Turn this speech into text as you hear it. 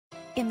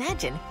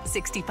Imagine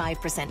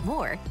 65%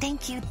 more.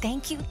 Thank you,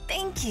 thank you,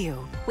 thank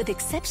you. With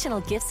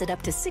exceptional gifts at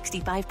up to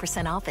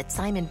 65% off at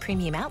Simon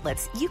Premium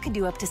Outlets, you can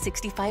do up to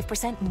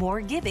 65% more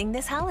giving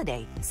this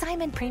holiday.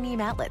 Simon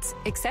Premium Outlets.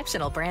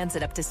 Exceptional brands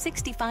at up to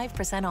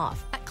 65%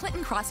 off. At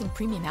Clinton Crossing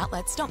Premium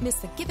Outlets, don't miss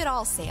the Give It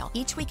All sale.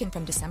 Each weekend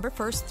from December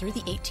 1st through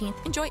the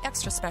 18th, enjoy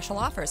extra special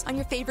offers on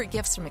your favorite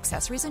gifts from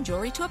accessories and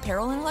jewelry to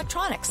apparel and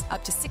electronics.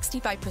 Up to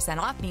 65%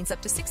 off means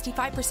up to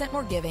 65%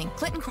 more giving.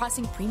 Clinton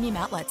Crossing Premium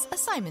Outlets, a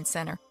Simon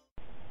Center.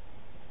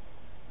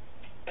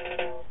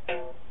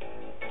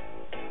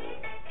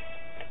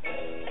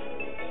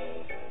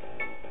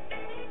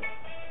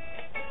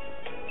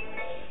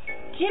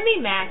 Jimmy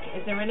Mack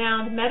is a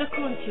renowned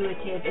medical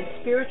intuitive and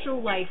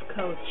spiritual life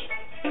coach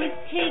who has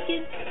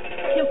taken,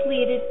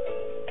 completed,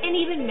 and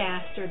even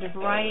mastered a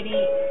variety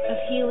of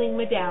healing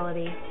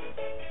modalities.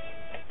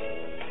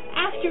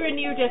 After a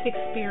near-death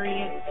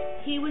experience,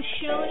 he was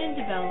shown and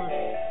developed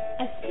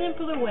a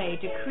simpler way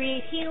to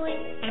create healing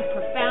and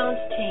profound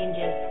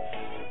changes,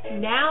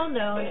 now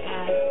known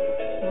as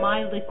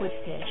My Liquid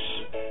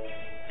Fish.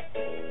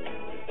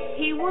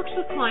 He works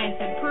with clients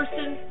in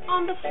person,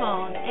 on the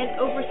phone, and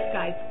over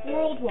Skype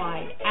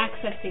worldwide,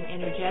 accessing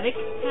energetic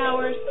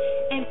powers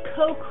and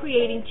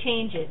co-creating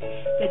changes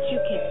that you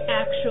can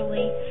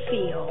actually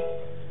feel.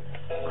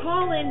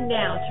 Call in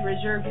now to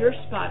reserve your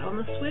spot on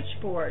the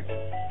switchboard.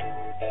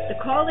 The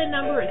call-in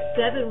number is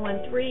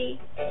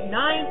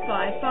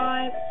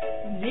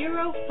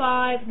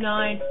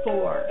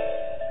 713-955-0594.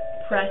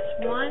 Press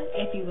 1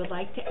 if you would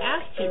like to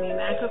ask Jimmy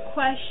Mack a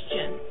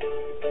question.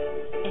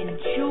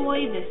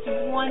 Enjoy this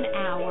 1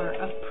 hour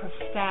of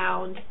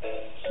profound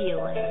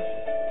healing.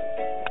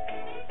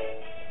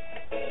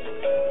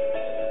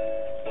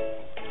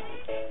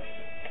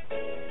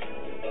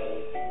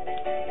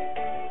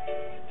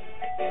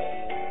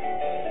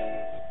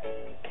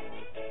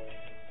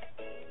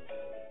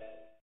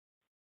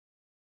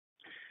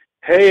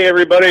 Hey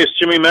everybody, it's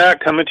Jimmy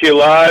Mack coming to you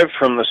live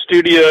from the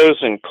studios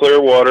in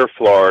Clearwater,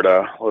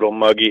 Florida. A little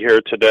muggy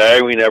here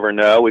today. We never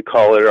know. We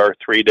call it our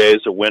 3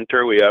 days of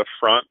winter. We have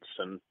fronts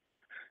and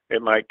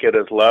it might get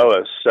as low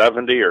as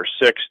 70 or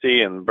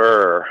 60 and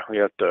burr. We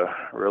have to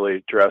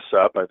really dress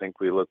up. I think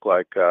we look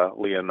like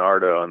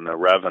Leonardo in The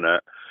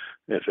Revenant.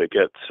 If it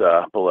gets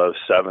below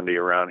 70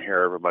 around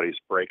here, everybody's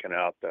breaking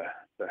out the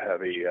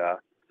heavy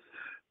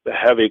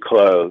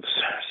clothes.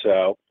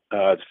 So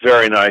it's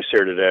very nice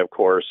here today, of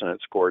course, and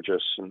it's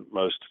gorgeous in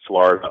most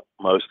Florida,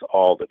 most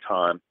all the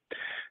time.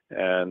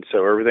 And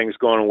so everything's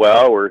going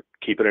well. We're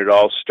keeping it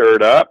all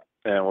stirred up,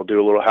 and we'll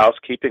do a little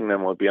housekeeping,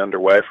 then we'll be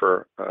underway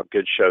for a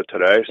good show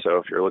today. So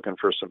if you're looking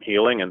for some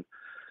healing and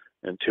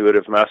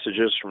intuitive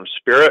messages from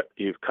Spirit,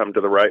 you've come to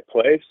the right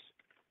place.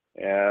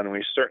 And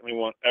we certainly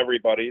want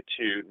everybody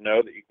to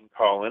know that you can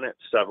call in at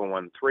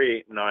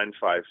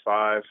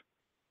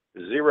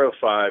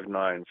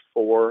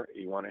 713-955-0594.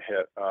 You want to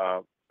hit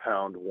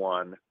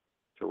 #1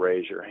 to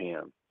raise your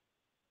hand.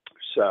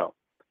 So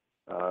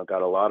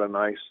got a lot of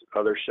nice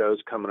other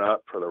shows coming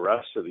up for the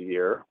rest of the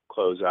year.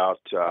 Close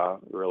out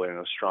really in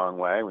a strong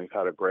way. We've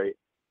had a great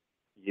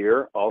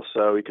year.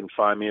 Also, you can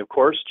find me, of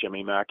course,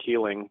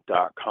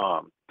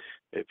 JimmyMackHealing.com.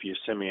 If you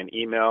send me an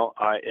email,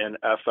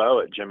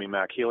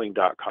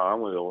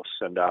 info@JimmyMackHealing.com, we will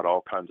send out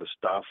all kinds of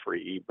stuff,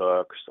 free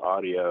ebooks,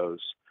 audios,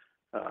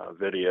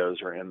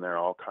 videos are in there,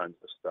 all kinds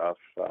of stuff.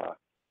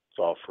 It's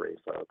all free,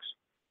 folks.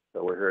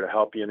 So we're here to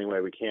help you any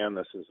way we can.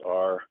 This is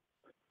our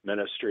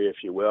ministry,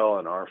 if you will,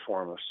 and our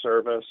form of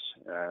service.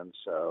 And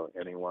so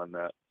anyone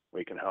that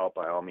we can help,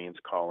 by all means,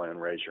 call in,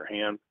 raise your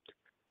hand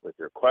with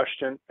your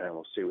question, and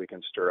we'll see what we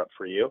can stir up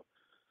for you.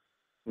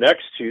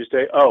 Next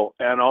Tuesday,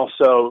 and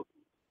also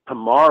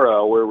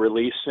tomorrow we're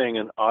releasing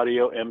an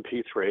audio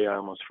MP3, I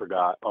almost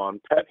forgot, on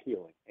pet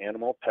healing,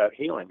 animal pet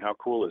healing. How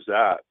cool is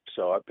that?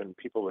 So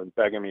people have been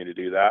begging me to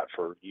do that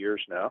for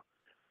years now.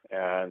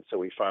 And so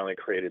we finally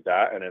created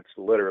that, and it's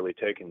literally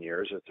taken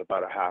years. It's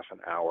about a half an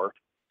hour.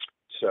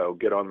 So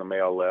get on the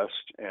mail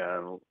list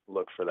and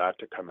look for that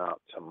to come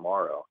out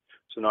tomorrow.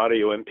 It's an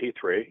audio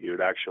MP3. You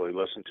would actually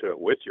listen to it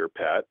with your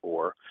pet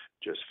or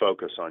just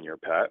focus on your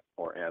pet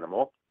or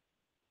animal.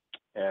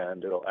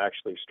 And it'll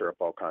actually stir up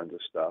all kinds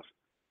of stuff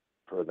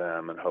for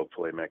them and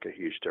hopefully make a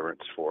huge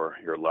difference for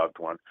your loved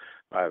one.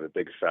 I have a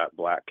big fat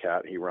black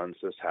cat. He runs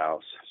this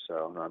house,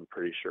 so I'm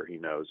pretty sure he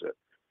knows it.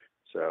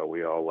 So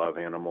we all love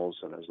animals,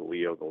 and as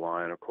Leo the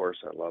lion, of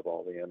course, I love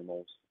all the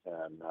animals,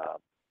 and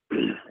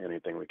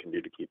anything we can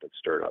do to keep it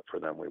stirred up for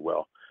them, we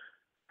will.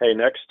 Hey,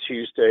 next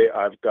Tuesday,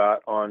 I've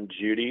got on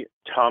Judy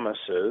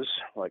Thomas's,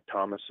 like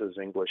Thomas's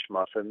English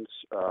Muffins.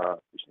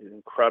 She's an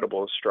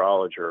incredible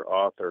astrologer,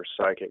 author,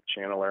 psychic,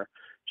 channeler.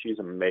 She's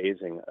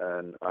amazing,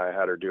 and I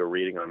had her do a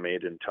reading on me.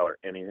 Didn't tell her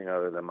anything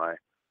other than my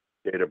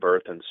date of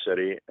birth and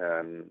city,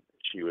 and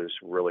she was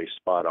really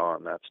spot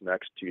on. That's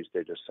next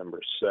Tuesday,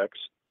 December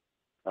 6th.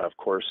 Of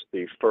course,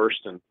 the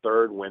first and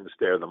third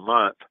Wednesday of the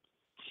month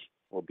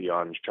will be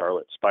on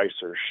Charlotte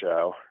Spicer's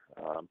show.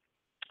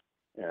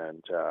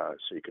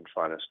 So you can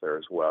find us there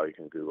as well. You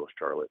can Google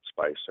Charlotte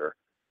Spicer.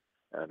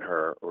 and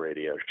her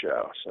radio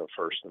show. So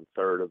 1st and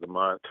 3rd of the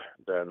month.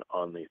 Then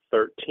on the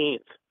 13th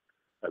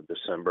of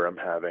December, I'm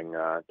having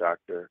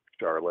Dr.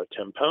 Charlotte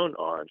Timpone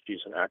on.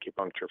 She's an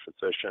acupuncture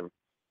physician,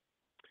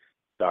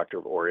 doctor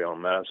of Oriental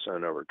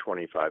medicine, over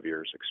 25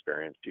 years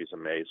experience. She's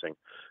amazing.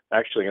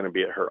 Actually going to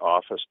be at her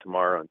office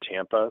tomorrow in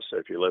Tampa. So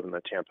if you live in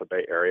the Tampa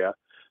Bay area,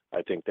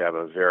 I think they have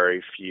a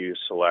very few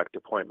select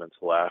appointments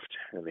left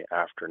in the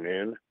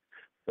afternoon.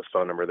 The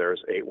phone number there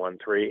is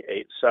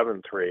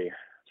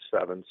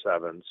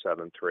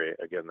 813-873-7773.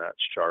 Again, that's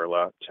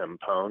Charlotte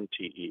Timpone,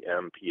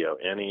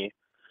 Tempone.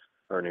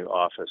 Her new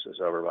office is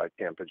over by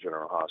Tampa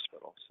General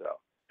Hospital. So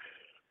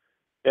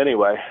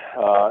anyway,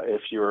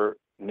 if you're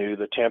new to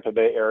the Tampa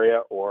Bay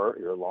area or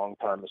you're a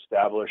longtime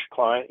established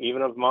client,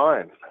 even of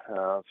mine,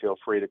 feel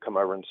free to come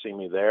over and see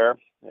me there.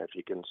 If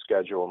you can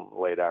schedule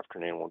late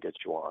afternoon, we'll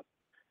get you on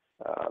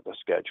the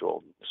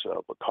schedule.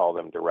 So but call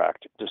them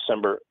direct.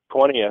 December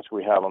 20th,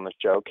 we have on the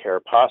show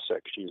Kara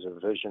Posick. She's a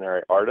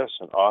visionary artist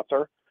and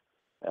author,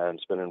 and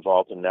has been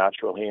involved in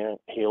natural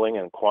healing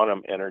and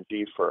quantum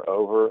energy for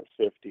over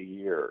 50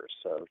 years.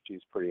 So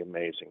she's pretty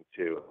amazing,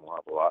 too, and we'll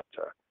have a lot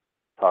to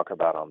talk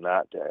about on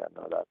that day. I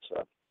know that's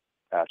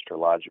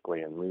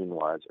astrologically and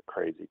moon-wise a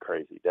crazy,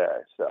 crazy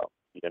day, so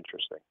be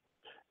interesting.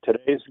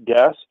 Today's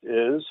guest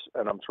is,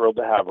 and I'm thrilled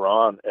to have her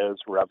on, is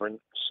Reverend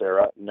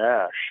Sarah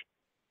Nash,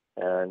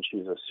 and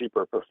she's a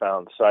super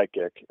profound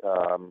psychic,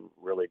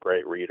 really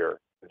great reader.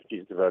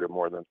 She's devoted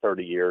more than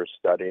 30 years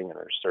studying and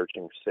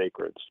researching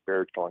sacred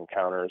spiritual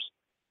encounters,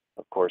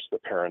 of course, the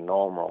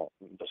paranormal,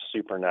 the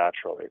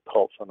supernatural, the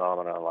occult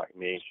phenomena. Like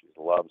me, she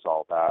loves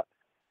all that.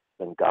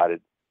 Been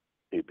guided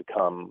to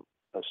become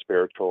a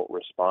spiritual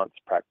response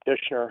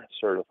practitioner,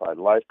 certified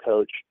life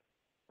coach,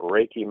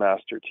 Reiki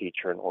Master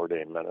Teacher, and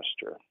ordained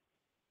minister.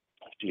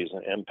 She's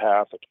an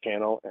empath, a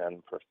channel,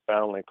 and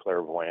profoundly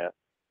clairvoyant.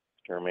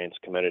 She remains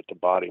committed to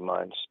body,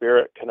 mind,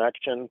 spirit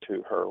connection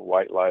to her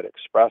White Light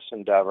Express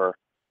endeavor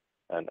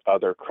and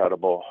other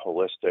credible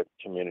holistic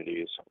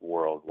communities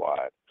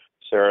worldwide.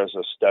 Sarah is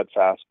a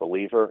steadfast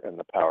believer in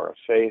the power of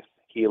faith,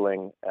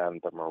 healing,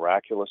 and the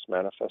miraculous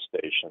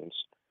manifestations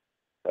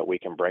that we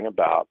can bring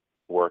about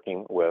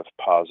working with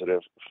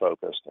positive,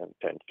 focused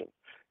intention.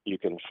 You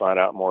can find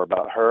out more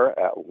about her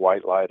at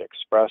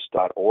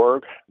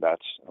whitelightexpress.org.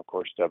 That's, of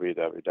course,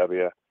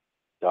 www.whitelight,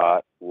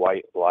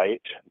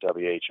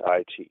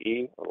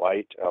 W-H-I-T-E,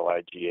 light,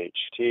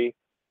 L-I-G-H-T,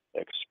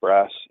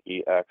 express,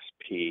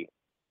 E-X-P-R-E-S-S.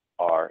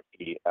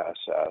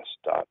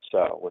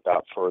 So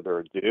without further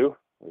ado,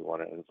 we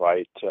want to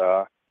invite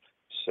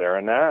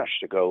Sarah Nash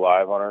to go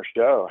live on our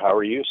show. How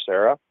are you,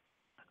 Sarah?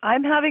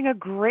 I'm having a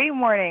great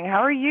morning. How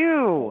are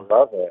you?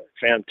 Love it.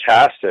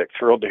 Fantastic.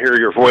 Thrilled to hear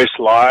your voice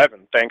live,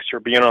 and thanks for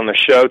being on the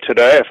show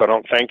today, if I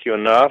don't thank you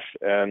enough,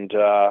 and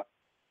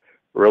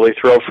really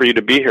thrilled for you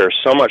to be here.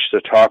 So much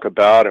to talk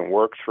about and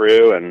work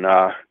through, and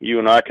you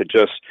and I could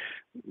just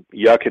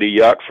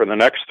yuckity-yuck for the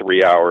next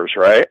 3 hours,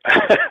 right?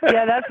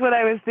 Yeah, that's what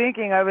I was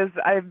thinking.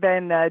 I've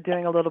been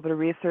doing a little bit of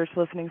research,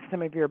 listening to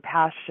some of your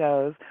past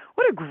shows.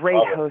 What a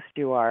great host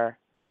you are.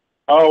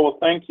 Oh, well,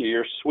 thank you.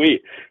 You're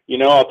sweet. You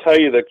know, I'll tell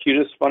you the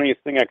cutest,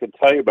 funniest thing I could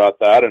tell you about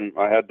that, and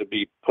I had to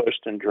be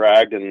pushed and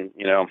dragged and,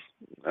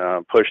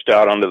 pushed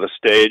out onto the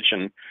stage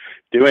and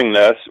doing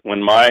this.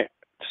 When my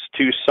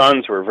two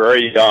sons were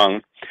very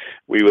young,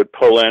 we would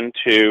pull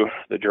into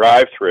the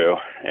drive-thru,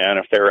 and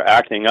if they were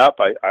acting up,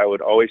 I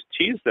would always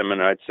tease them,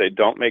 and I'd say,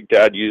 don't make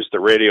Dad use the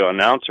radio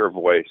announcer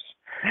voice.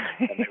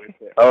 And they would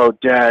say, oh,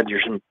 Dad,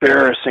 you're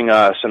embarrassing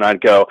us. And I'd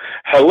go,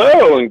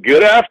 hello and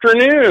good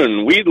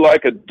afternoon. We'd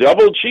like a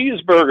double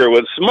cheeseburger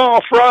with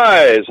small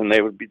fries. And they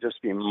would just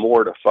be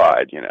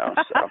mortified,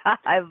 So.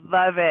 I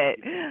love it.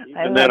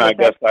 I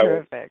guess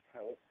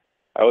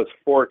I was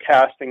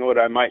forecasting what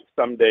I might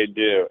someday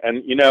do.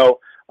 And,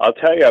 I'll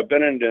tell you, I've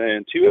been in the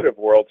intuitive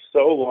world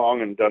so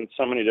long and done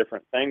so many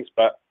different things,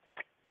 but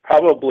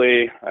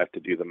probably, I have to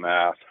do the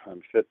math,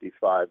 I'm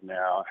 55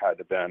 now, had to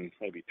have been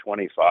maybe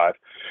 25.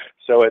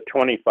 So at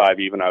 25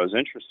 even, I was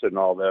interested in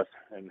all this,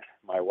 and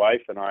my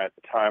wife and I at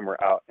the time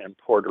were out in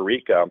Puerto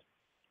Rico,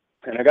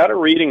 and I got a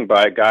reading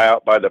by a guy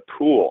out by the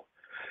pool,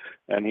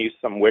 and he's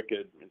some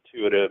wicked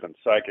intuitive and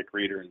psychic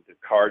reader and did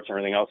cards and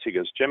everything else. He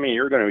goes, Jimmy,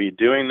 you're going to be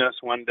doing this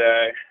one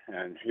day,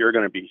 and you're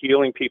going to be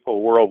healing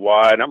people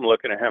worldwide. I'm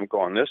looking at him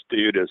going, this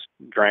dude has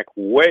drank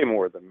way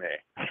more than me.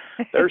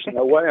 There's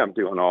no way I'm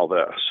doing all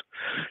this.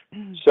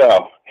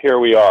 So here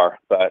we are,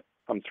 but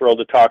I'm thrilled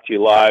to talk to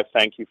you live.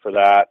 Thank you for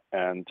that.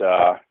 And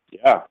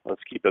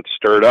let's keep it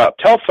stirred up.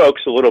 Tell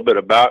folks a little bit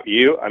about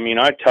you. I mean,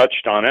 I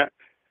touched on it,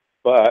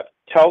 but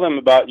tell them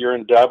about your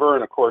endeavor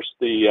and, of course,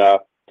 the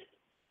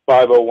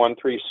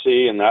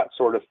 5013C and that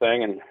sort of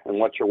thing, and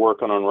what you're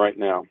working on right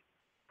now.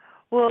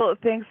 Well,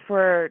 thanks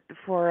for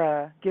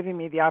giving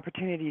me the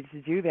opportunity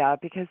to do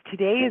that, because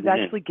today is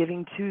actually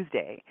Giving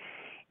Tuesday.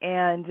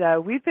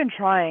 And we've been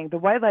trying. The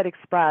White Light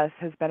Express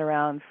has been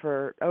around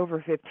for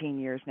over 15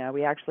 years now.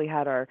 We actually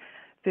had our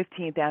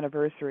 15th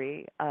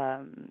anniversary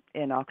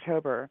in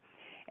October.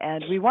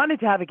 And we wanted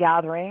to have a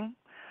gathering.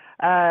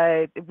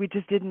 We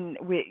just didn't,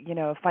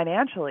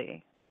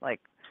 financially,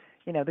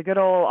 the good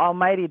old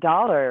almighty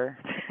dollar.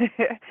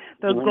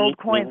 Those gold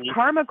coins,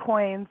 karma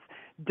coins,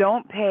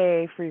 don't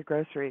pay for your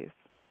groceries.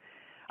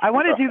 I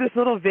want to do this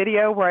little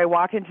video where I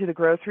walk into the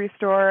grocery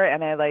store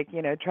and I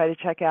try to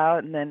check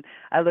out, and then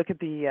I look at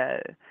the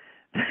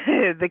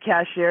the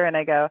cashier and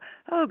I go,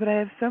 "Oh, but I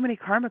have so many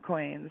karma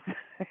coins."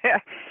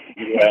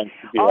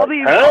 all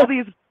these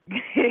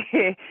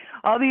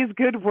all these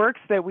good works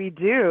that we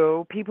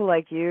do, people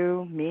like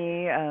you,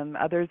 me,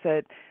 others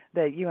that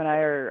you and I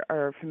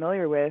are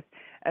familiar with,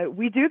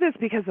 we do this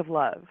because of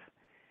love.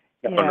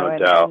 No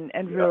doubt.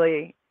 And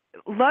really,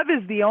 love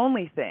is the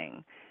only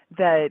thing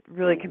that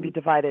really can be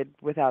divided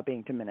without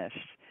being diminished.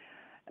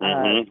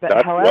 But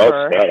that's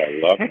however, well said. I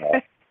love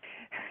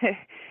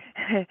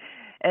that.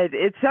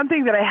 It's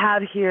something that I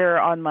have here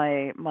on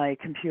my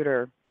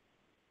computer,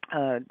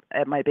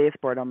 at my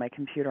baseboard on my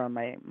computer on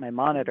my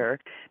monitor,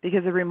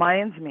 because it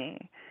reminds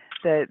me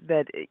that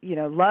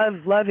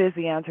love is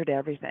the answer to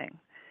everything.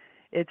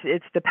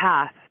 It's the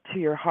path to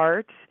your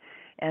heart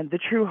and the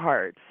true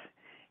heart.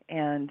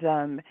 And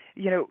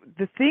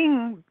the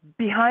thing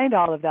behind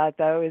all of that,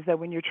 though, is that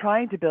when you're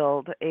trying to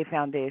build a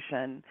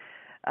foundation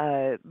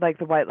like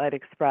the White Light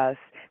Express,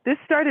 this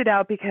started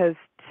out because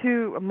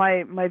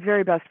my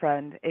very best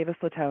friend, Ava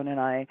Slatone,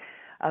 and I,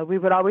 we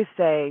would always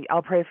say,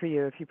 "I'll pray for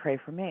you if you pray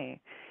for me."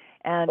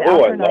 And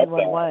after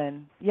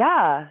 9/11,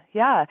 yeah.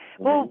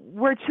 Well,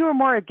 where two or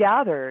more are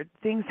gathered,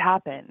 things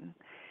happen.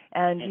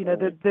 And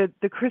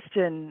the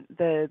Christian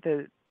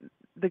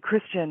the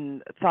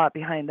Christian thought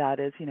behind that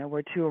is,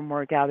 where two or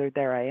more gathered,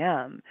 there I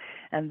am.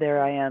 And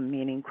there I am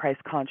meaning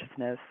Christ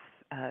consciousness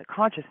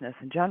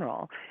in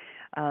general.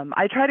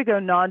 I try to go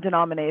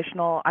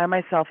non-denominational. I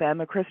myself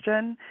am a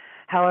Christian.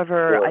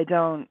 However, sure. I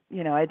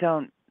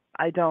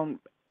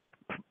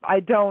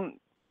don't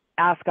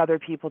ask other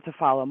people to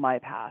follow my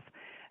path.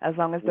 As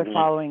long as they're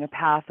following a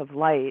path of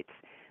light,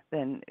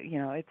 then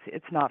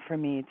it's not for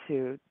me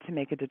to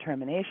make a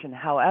determination.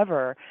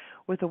 However,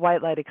 with the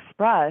White Light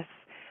Express,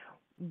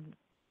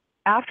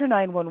 after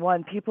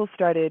 9/11, people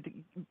started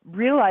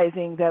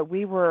realizing that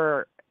we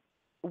were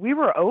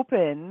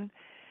open.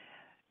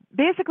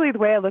 Basically, the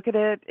way I look at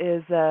it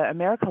is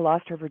America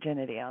lost her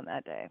virginity on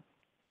that day.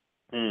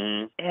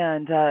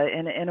 And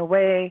in a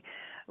way,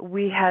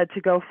 we had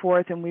to go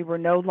forth, and we were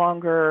no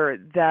longer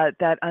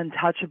that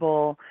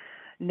untouchable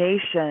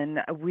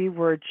nation. We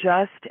were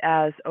just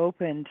as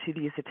open to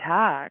these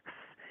attacks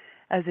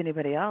as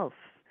anybody else.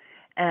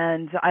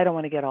 And I don't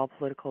want to get all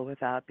political with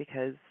that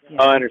because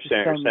I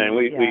understand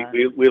what you're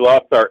saying. We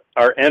lost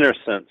our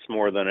innocence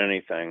more than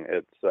anything.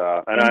 It's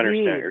and I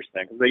understand what you're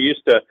saying.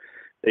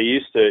 They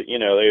used to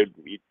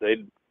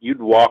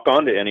you'd walk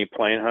onto any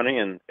plane, honey,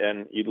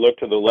 and you'd look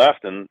to the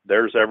left, and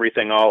there's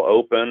everything all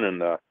open, and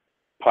the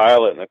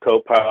pilot and the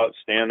co-pilot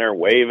stand there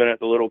waving at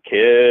the little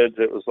kids.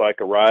 It was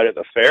like a ride at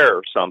the fair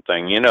or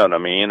something, you know what I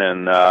mean?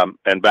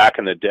 And back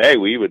in the day,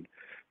 we would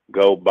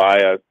go buy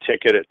a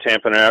ticket at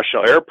Tampa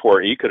National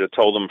Airport. You could have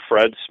told them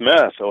Fred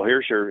Smith, "Oh,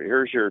 here's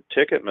your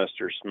ticket,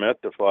 Mr. Smith,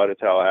 to fly to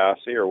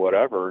Tallahassee or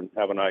whatever, and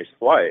have a nice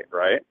flight,"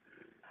 right?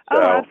 So,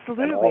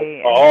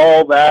 absolutely.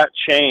 All that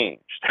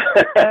changed.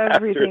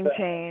 Everything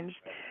changed.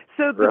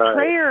 So the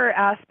prayer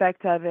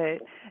aspect of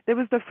it, it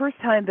was the first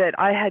time that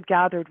I had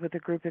gathered with a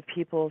group of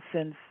people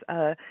since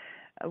I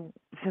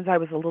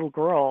was a little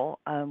girl,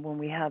 when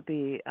we had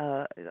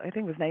I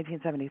think it was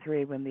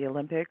 1973 when the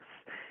Olympics,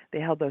 they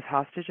held those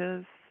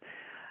hostages.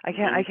 I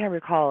can't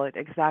recall it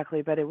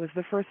exactly, but it was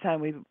the first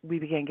time we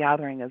began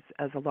gathering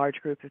as a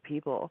large group of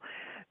people,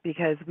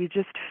 because we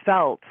just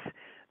felt,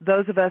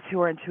 those of us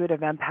who are intuitive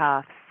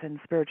empaths and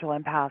spiritual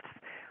empaths,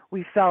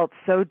 we felt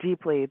so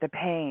deeply the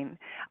pain.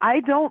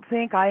 I don't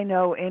think I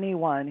know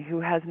anyone who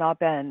has not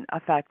been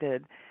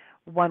affected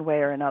one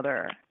way or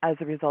another as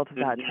a result of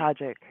that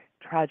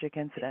tragic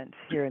incident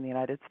here in the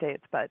United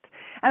States,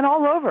 and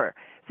all over.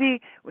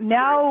 See,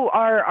 now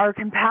our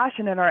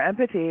compassion and our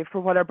empathy for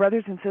what our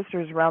brothers and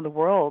sisters around the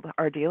world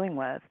are dealing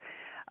with,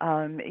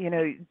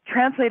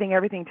 translating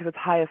everything to its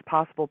highest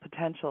possible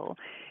potential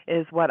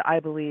is what I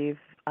believe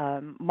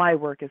my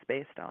work is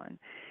based on.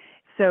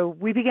 So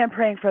we began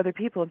praying for other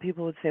people, and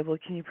people would say, "Well,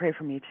 can you pray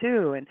for me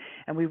too?"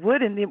 And we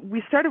would, and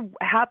we started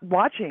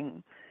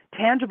watching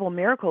tangible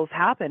miracles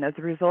happen as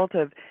a result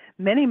of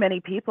many,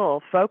 many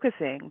people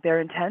focusing their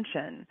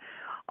intention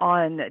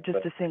on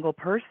just a single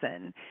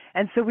person.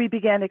 And so we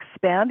began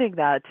expanding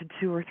that to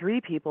 2 or 3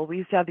 people. We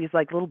used to have these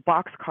like little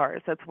box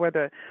cars. That's where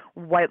the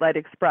White Light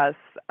Express,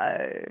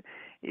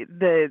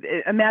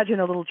 imagine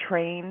a little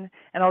train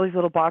and all these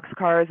little box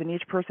cars, and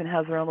each person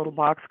has their own little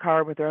box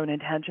car with their own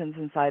intentions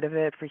inside of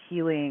it for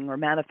healing or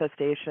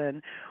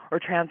manifestation or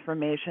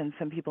transformation.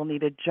 Some people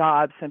needed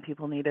jobs, some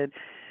people needed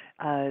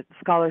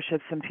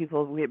scholarships, some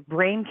people with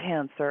brain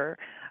cancer,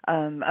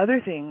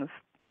 other things.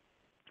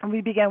 And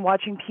we began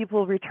watching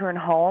people return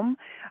home.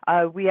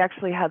 We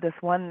actually had this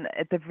one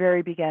at the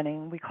very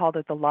beginning. We called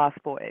it the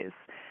Lost Boys.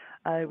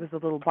 It was a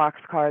little box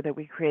car that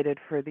we created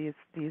for these.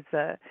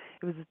 It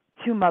was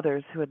 2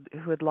 mothers who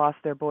had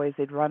lost their boys.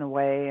 They'd run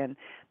away, and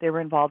they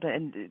were involved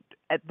in.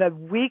 At the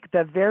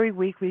very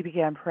week we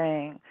began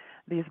praying,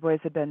 these boys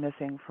had been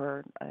missing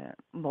for,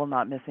 well,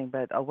 not missing,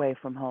 but away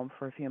from home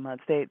for a few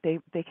months. They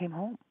came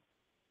home.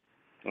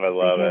 I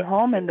love it. They came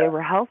home and they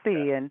were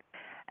healthy, and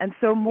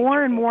so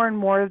more and more and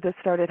more of this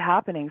started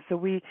happening. So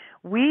we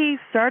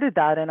started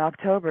that in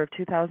October of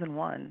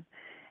 2001,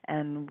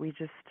 and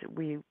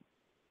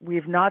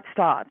we've not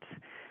stopped.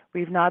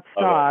 We've not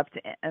stopped,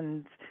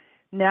 and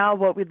now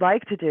what we'd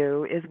like to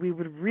do is we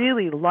would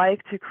really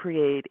like to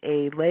create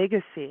a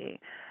legacy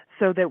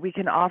so that we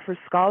can offer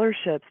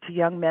scholarships to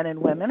young men and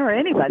women, or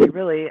anybody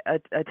really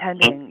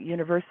attending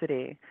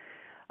university.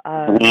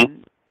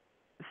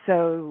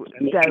 So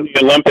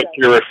the Olympics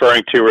you're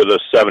referring to are the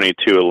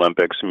 72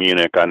 Olympics,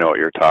 Munich. I know what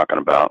you're talking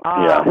about.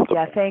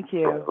 Yeah, thank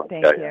you.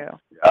 Yeah.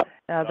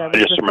 That was I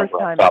just the remember first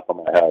time. off the top of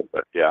my head,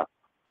 but yeah.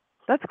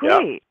 That's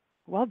great.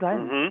 Well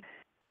done.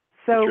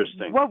 So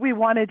what we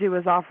want to do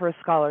is offer a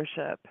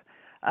scholarship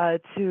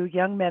to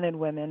young men and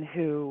women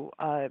who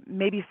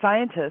maybe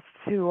scientists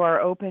who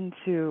are open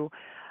to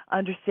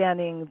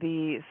understanding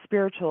the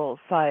spiritual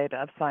side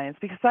of science,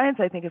 because science,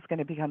 I think, is going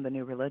to become the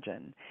new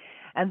religion.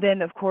 And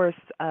then, of course,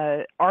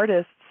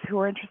 artists who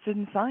are interested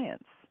in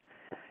science.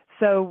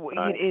 So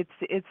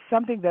it's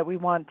something that we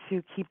want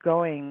to keep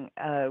going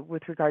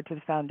with regard to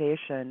the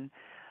foundation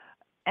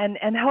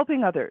and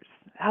helping others.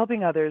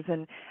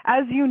 And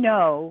as you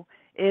know,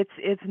 it's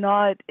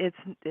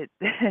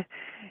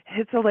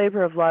a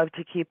labor of love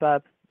to keep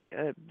up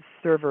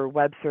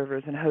web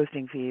servers and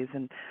hosting fees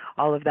and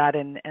all of that.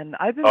 And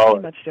I've been pretty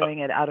much doing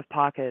it out of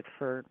pocket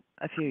for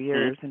a few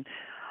years. And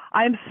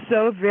I'm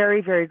so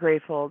very, very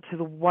grateful to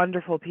the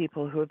wonderful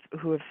people who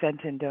have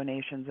sent in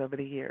donations over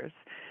the years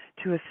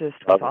to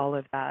assist with all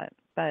of that.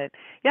 But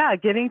yeah,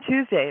 Giving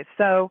Tuesday.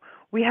 So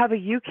we have a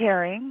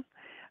U-Caring.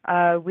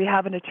 We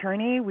have an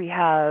attorney. We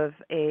have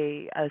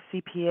a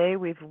CPA.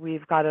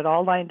 We've got it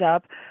all lined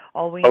up.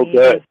 All we need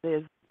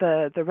is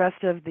the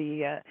rest of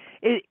the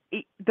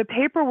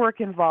paperwork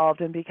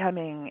involved in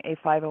becoming a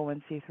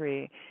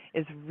 501c3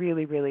 is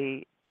really,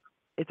 really,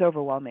 it's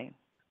overwhelming.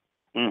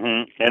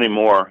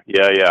 Anymore.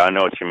 Yeah, I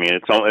know what you mean.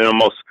 It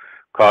almost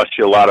costs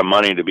you a lot of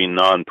money to be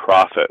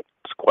nonprofit.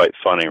 It's quite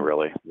funny,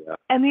 really. Yeah.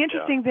 And the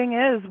interesting thing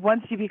is,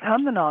 once you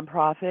become the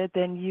nonprofit,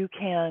 then you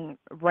can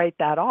write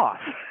that off.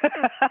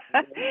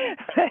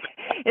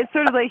 It's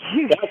sort of like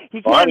you can't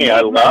make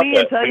money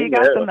until you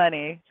got the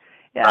money.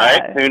 Yeah.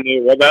 Right? Who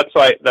knew? Well, that's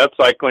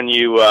like when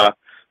you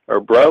are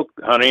broke,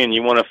 honey, and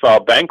you want to file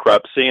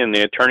bankruptcy, and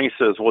the attorney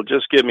says, "Well,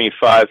 just give me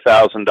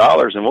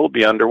 $5,000 and we'll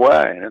be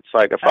underway." And it's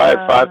like, if I had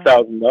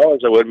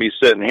 $5,000, I wouldn't be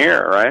sitting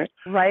here, right?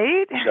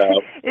 Right.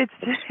 So it's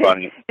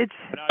funny. I've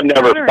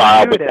never counterintuitive.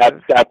 filed, but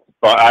that's.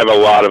 I have a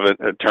lot of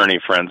attorney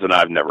friends, and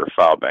I've never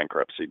filed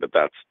bankruptcy, but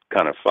that's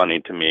kind of funny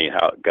to me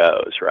how it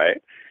goes,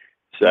 right?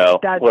 So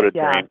what a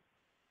dream.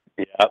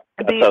 Yeah,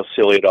 that's how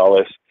silly it all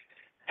is.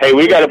 Hey,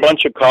 we got a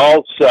bunch of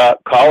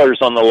callers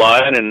on the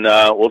line, and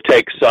we'll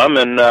take some,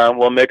 and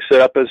we'll mix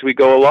it up as we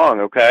go along,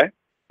 okay?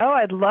 Oh,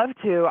 I'd love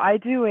to. I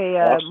do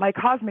my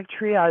cosmic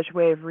triage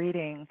way of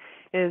reading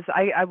is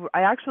I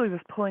actually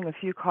was pulling a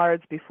few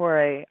cards before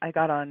I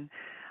got on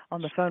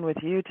the phone with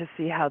you to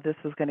see how this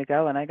was going to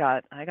go, and I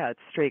got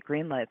straight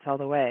green lights all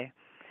the way.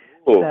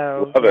 Ooh,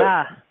 so, love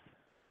yeah.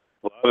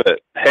 It. Love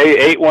it.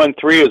 Hey,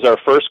 813 is our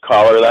first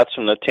caller. That's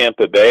from the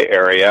Tampa Bay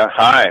area.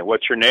 Hi,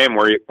 what's your name?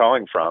 Where are you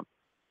calling from?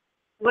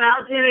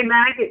 Well, Jimmy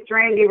Mack, it's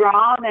Randy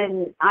Rahm,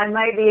 and I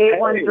might be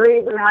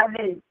 813, but I'm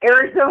in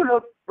Arizona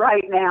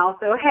right now,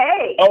 so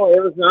hey. Oh,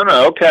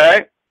 Arizona,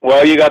 okay.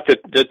 Well, you got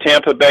the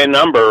Tampa Bay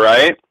number,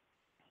 right?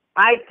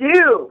 I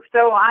do,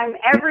 so I'm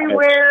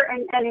everywhere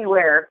and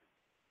anywhere.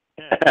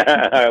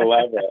 I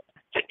love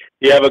it.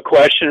 You have a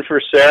question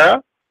for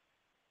Sarah?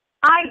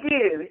 I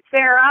do.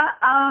 Sarah,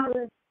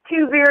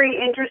 two very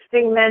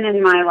interesting men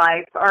in my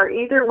life. Are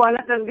either one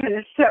of them going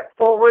to step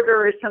forward,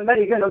 or is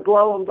somebody going to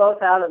blow them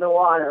both out of the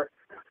water?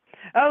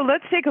 Oh,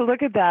 let's take a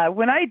look at that.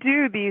 When I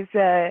do these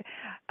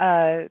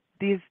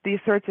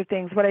sorts of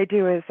things, what I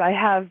do is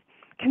I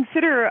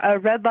consider a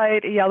red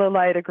light, a yellow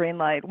light, a green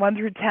light. 1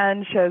 through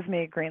 10 shows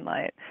me a green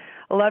light.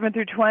 11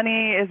 through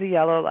 20 is a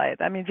yellow light.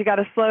 That means you got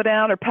to slow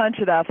down or punch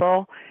it,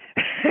 Ethel.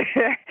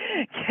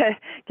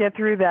 get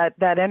through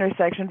that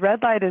intersection.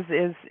 Red light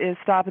is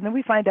stop, and then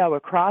we find out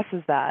what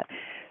crosses that.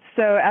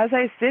 So as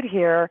I sit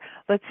here,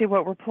 let's see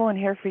what we're pulling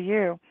here for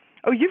you.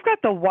 Oh, you've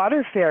got the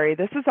water fairy.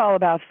 This is all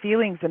about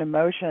feelings and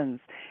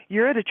emotions.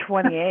 You're at a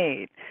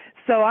 28.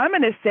 So I'm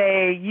going to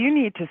say you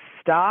need to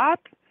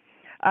stop,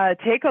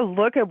 take a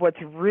look at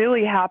what's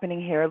really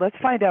happening here. Let's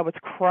find out what's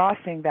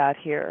crossing that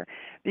here.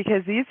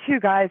 Because these two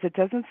guys, it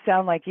doesn't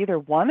sound like either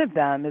one of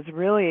them is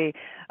really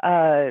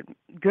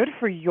good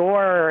for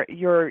your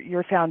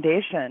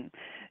foundation.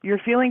 Your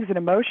feelings and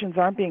emotions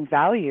aren't being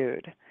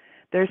valued.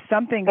 There's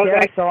something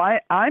there, so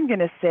I'm going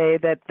to say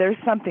that there's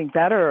something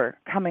better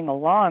coming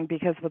along,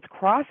 because what's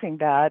crossing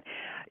that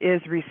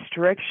is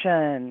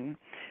restriction.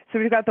 So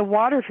we've got the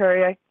water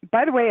fairy.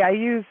 By the way, I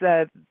use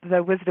the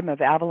Wisdom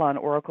of Avalon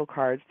Oracle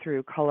cards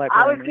through Colette.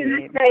 I was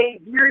going to say,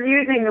 you're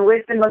using the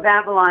Wisdom of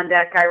Avalon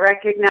deck. I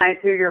recognize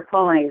who you're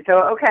pulling, so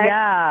okay.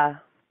 Yeah.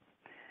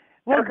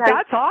 Well, Okay.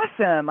 that's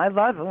awesome. I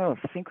love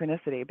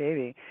synchronicity,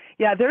 baby.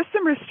 Yeah, there's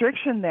some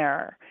restriction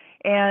there.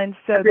 And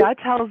so that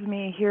tells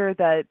me here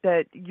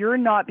that you're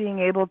not being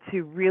able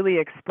to really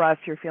express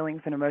your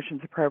feelings and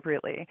emotions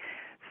appropriately.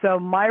 So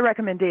my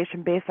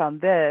recommendation based on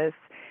this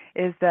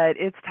is that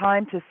it's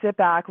time to sit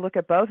back, look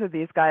at both of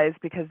these guys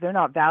because they're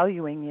not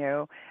valuing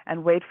you,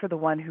 and wait for the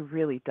one who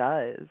really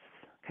does,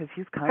 because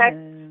he's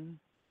coming.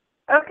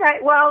 Okay,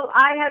 well,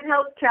 I have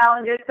health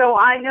challenges, so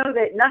I know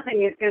that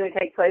nothing is going to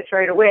take place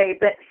right away,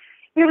 but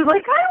he was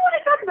like, I don't want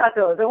to talk about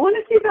those. I want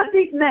to see about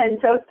these men.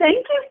 So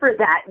thank you for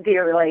that,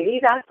 dear lady.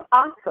 That's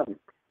awesome.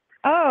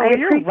 Oh,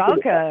 you're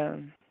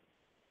welcome.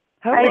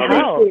 I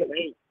appreciate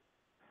it.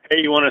 Hey,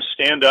 you want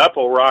to stand up?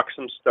 We'll rock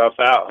some stuff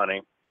out,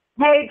 honey.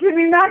 Hey,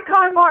 Jimmy, Mack,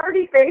 I'm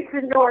already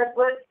facing north.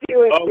 Let's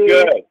do it, dude.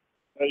 Good.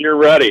 You're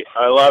ready.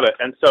 I love it.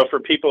 And so for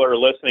people who are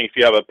listening, if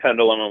you have a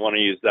pendulum and want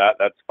to use that,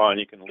 that's fine.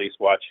 You can at least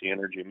watch the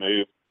energy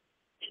move.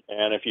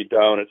 And if you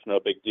don't, it's no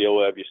big deal.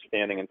 We'll have you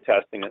standing and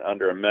testing in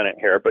under a minute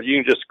here. But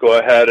you can just go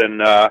ahead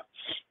and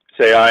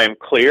say, I am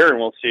clear, and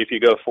we'll see if you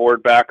go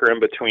forward, back, or in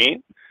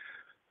between.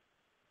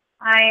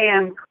 I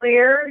am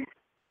clear.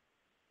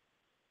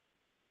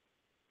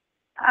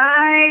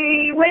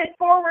 I went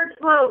forward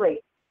slowly.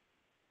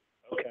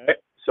 Okay.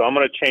 So I'm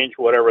going to change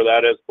whatever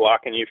that is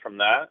blocking you from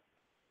that.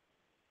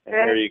 And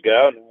there you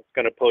go. Now it's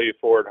going to pull you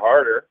forward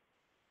harder.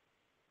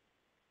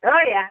 Oh,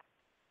 yeah.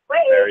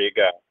 Wait. There you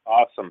go.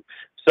 Awesome.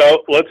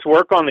 So let's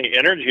work on the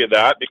energy of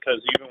that,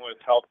 because even with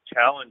health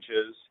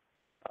challenges,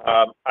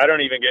 I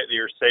don't even get that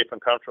you're safe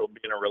and comfortable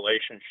being in a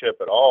relationship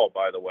at all,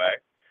 by the way.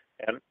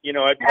 And, you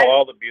know, I tell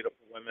all the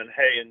beautiful women,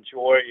 hey,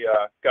 enjoy,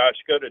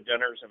 go to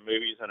dinners and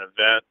movies and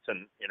events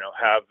and, you know,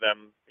 have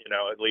them, you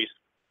know, at least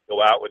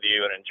go out with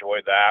you and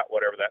enjoy that,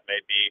 whatever that may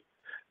be,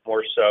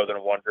 more so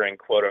than wondering,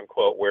 quote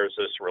unquote, where's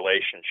this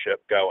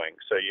relationship going?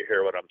 So you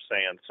hear what I'm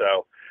saying.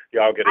 So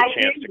y'all get a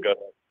chance to go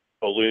to a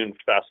balloon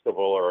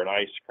festival or an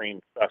ice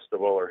cream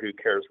festival or who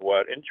cares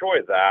what.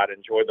 Enjoy that.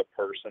 Enjoy the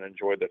person.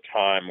 Enjoy the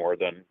time more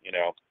than, you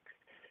know.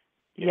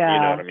 Yeah, you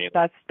know what I mean?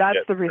 That's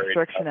the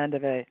restriction end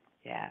of it.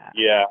 Yeah.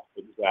 Yeah,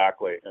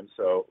 exactly. And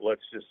so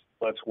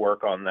let's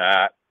work on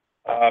that.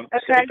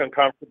 Safe and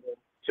comfortable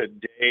to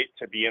date,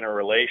 to be in a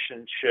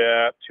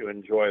relationship, to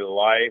enjoy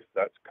life.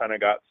 That's kind of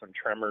got some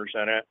tremors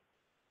in it.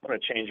 I'm going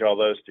to change all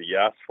those to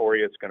yes for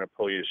you. It's going to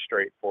pull you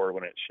straight forward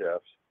when it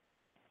shifts.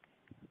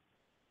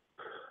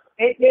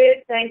 It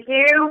did. Thank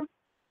you.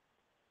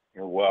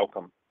 You're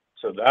welcome.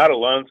 So that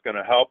alone is going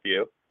to help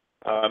you.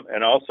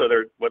 And also,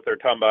 what they're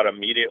talking about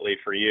immediately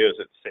for you is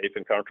it's safe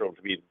and comfortable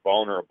to be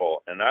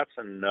vulnerable, and that's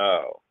a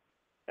no.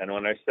 And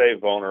when I say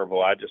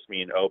vulnerable, I just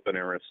mean open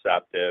and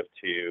receptive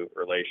to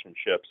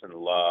relationships and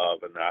love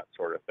and that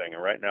sort of thing.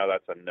 And right now,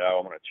 that's a no.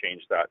 I'm going to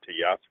change that to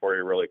yes for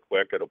you really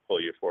quick. It'll pull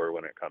you forward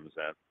when it comes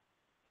in.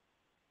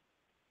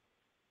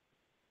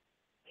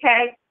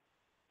 Okay.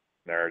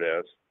 There it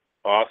is.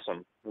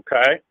 Awesome.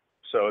 Okay.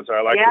 So as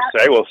I like to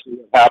say, we'll see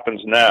what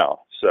happens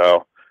now.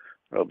 So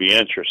it'll be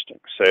interesting,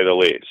 to say the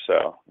least.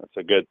 So that's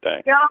a good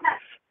thing.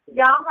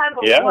 Y'all have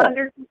a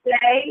wonderful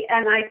day,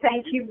 and I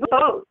thank you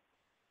both.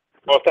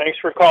 Well, thanks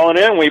for calling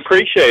in. We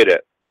appreciate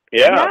it.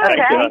 Yeah,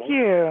 thank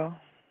you.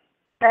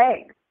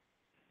 Thanks.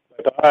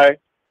 Bye-bye.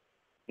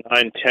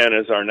 910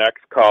 is our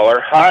next caller.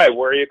 Hi,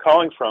 where are you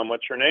calling from?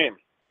 What's your name?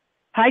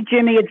 Hi,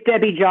 Jimmy. It's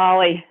Debbie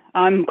Jolly.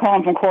 I'm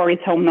calling from Corey's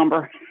home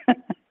number.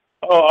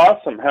 Oh,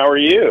 awesome. How are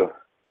you?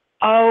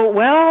 Oh,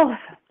 well,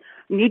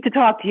 need to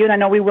talk to you, and I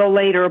know we will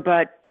later,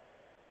 but...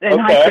 And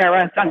hi,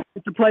 Sarah.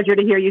 It's a pleasure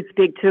to hear you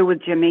speak, too,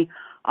 with Jimmy.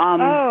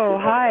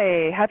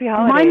 Hi. Happy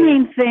holidays. My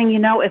main thing, you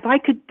know, if I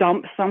could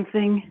dump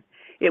something,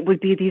 it would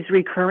be these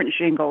recurrent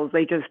shingles.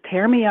 They just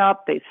tear me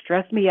up, they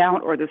stress me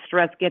out, or the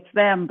stress gets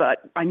them.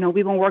 But I know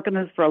we've been working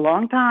this for a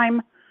long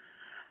time,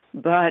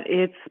 but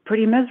it's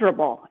pretty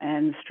miserable.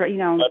 And, you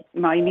know,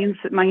 my immune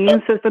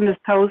system is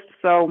toast,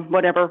 so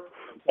whatever.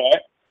 Okay.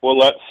 We'll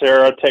let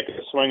Sarah take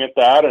a swing at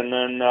that, and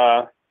then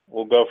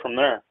we'll go from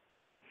there.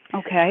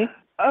 Okay.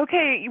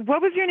 Okay,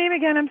 what was your name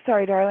again? I'm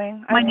sorry,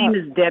 darling. My name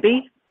is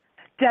Debbie.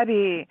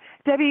 Debbie,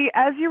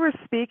 as you were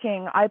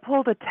speaking, I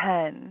pulled a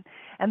 10,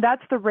 and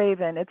that's the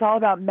Raven. It's all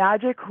about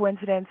magic,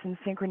 coincidence, and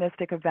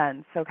synchronistic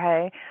events,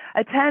 okay?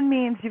 A 10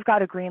 means you've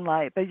got a green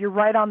light, but you're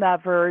right on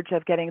that verge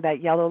of getting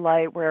that yellow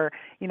light where,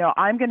 you know,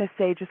 I'm going to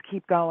say just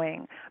keep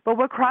going. But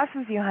what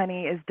crosses you,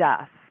 honey, is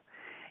death.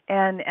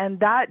 And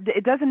that,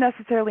 it doesn't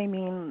necessarily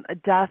mean a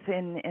death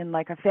in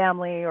like a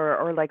family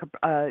or like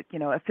a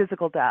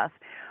physical death.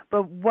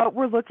 But what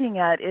we're looking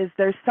at is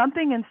there's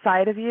something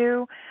inside of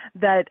you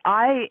that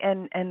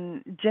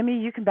and Jimmy,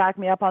 you can back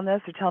me up on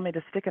this or tell me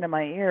to stick it in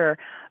my ear,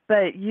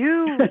 but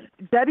you,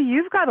 Debbie,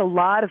 you've got a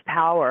lot of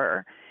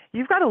power.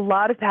 you've got a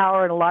lot of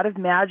power and a lot of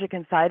magic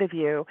inside of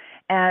you,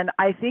 and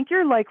I think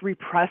you're like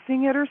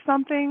repressing it or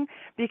something,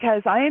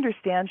 because I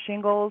understand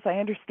shingles. I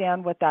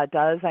understand what that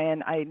does.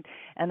 And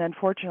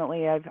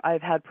unfortunately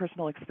I've had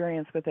personal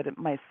experience with it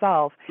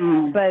myself.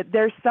 But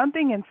there's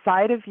something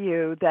inside of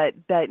you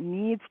that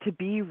needs to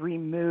be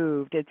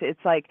removed.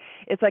 It's like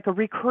a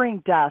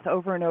recurring death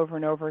over and over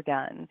and over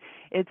again.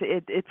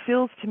 It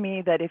feels to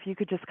me that if you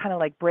could just kind of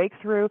like break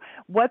through,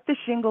 what the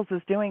shingles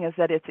is doing is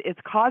that it's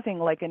causing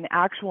like an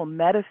actual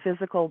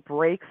metaphysical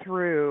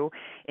breakthrough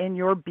in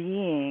your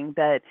being,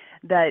 that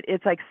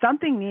it's like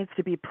something needs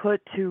to be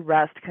put to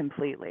rest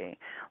completely.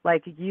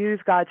 Like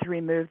you've got to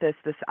remove this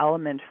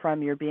element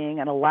from your being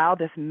and allow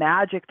this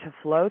magic to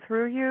flow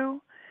through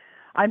you.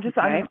 I'm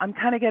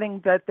kind of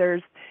getting that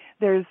there's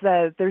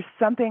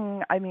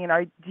something. I mean,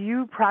 do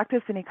you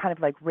practice any kind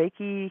of like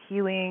Reiki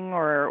healing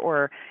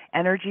or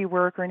energy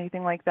work or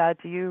anything like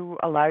that? Do you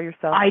allow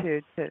yourself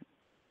to?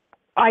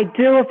 I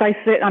do if I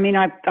sit. I mean,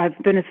 I've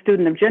been a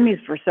student of Jimmy's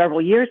for several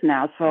years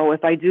now, so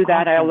if I do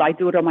that, I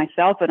do it on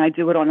myself and I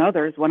do it on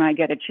others when I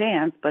get a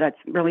chance. But it's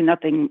really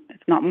nothing.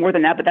 It's not more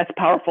than that. But that's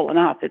powerful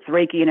enough. It's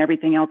Reiki and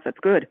everything else that's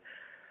good.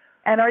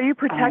 And are you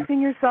protecting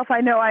yourself?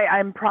 I know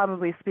I'm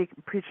probably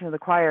preaching to the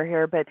choir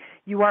here, but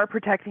you are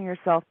protecting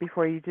yourself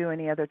before you do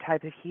any other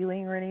type of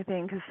healing or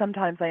anything? Because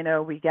sometimes I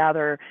know we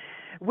gather,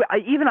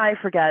 even I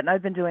forget, and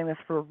I've been doing this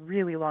for a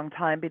really long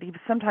time, but even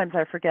sometimes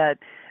I forget,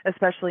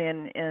 especially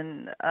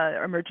in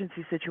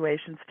emergency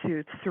situations,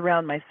 to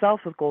surround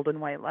myself with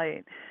golden white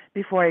light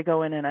before I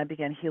go in and I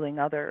begin healing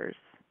others.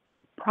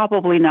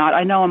 Probably not.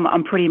 I know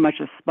I'm pretty much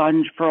a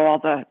sponge for all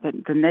the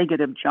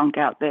negative junk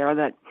out there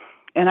that.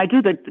 And I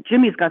do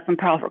Jimmy's got some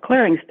powerful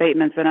clearing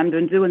statements, and I've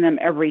been doing them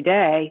every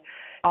day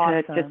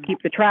to just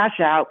keep the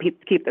trash out,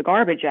 keep the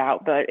garbage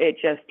out, but it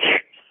just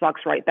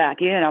sucks right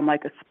back in. I'm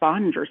like a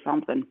sponge or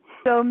something.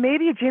 So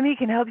maybe Jimmy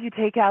can help you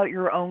take out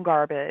your own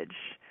garbage.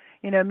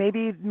 You know,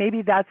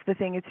 maybe that's the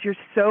thing. You're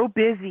so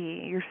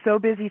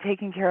busy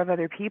taking care of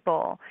other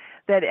people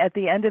that at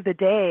the end of the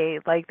day,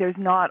 like there's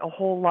not a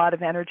whole lot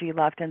of energy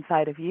left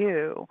inside of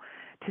you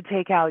to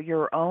take out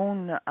your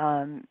own,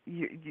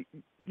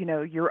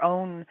 your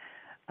own.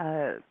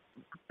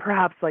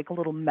 Perhaps like a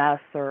little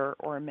mess or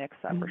a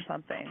mix-up or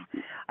something.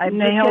 I'm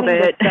just getting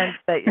the sense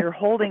that you're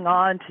holding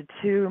on to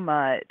too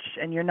much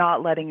and you're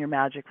not letting your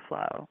magic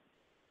flow.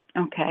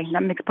 Okay,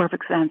 that makes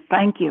perfect sense.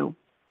 Thank you.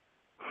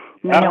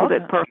 Nailed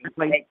it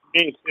perfectly.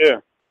 Me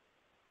too.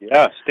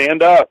 Yeah,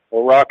 stand up.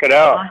 We'll rock it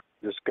out.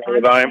 Just go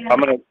with I'm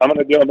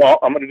gonna do them all.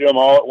 I'm gonna do them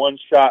all at one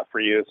shot for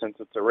you since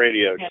it's a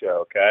radio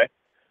show. Okay.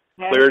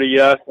 Clear to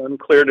yes,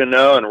 unclear to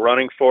no, and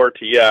running forward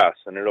to yes,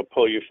 and it'll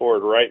pull you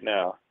forward right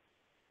now.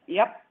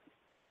 Yep.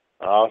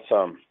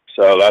 Awesome.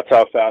 So that's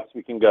how fast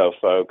we can go,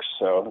 folks.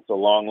 So it's a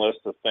long list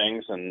of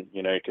things, and,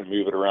 you can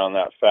move it around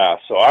that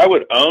fast. So I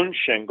would own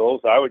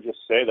shingles. I would just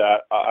say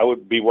that. I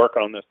would be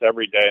working on this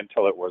every day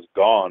until it was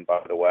gone,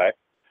 by the way.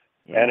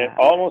 Yeah. And it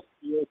almost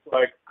feels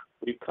like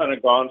we've kind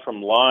of gone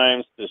from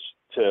Lyme's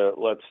to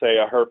let's say,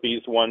 a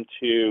herpes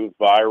 1-2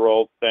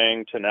 viral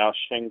thing to now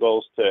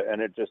shingles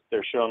and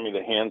they're showing me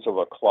the hands of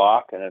a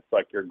clock, and it's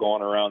like you're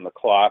going around the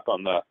clock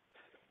on the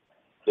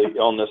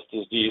illness,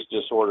 disease,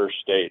 disorder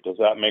state. Does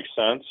that make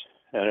sense?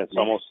 And it's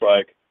almost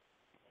like,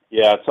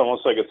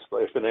 it's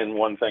if it's in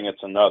one thing,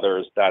 it's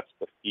another. That's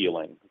the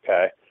feeling.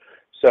 Okay.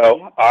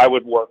 So I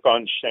would work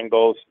on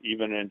shingles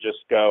even and just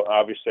go,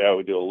 obviously I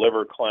would do a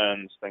liver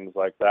cleanse, things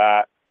like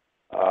that.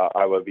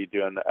 I would be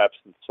doing the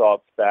Epsom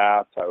salt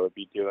baths. I would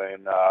be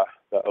doing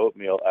the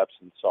oatmeal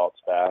Epsom salt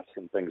baths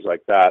and things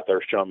like that.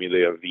 They're showing me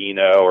the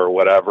Aveeno or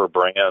whatever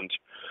brand.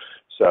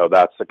 So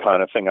that's the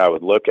kind of thing I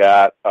would look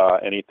at.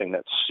 Anything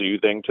that's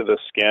soothing to the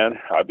skin,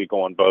 I'd be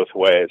going both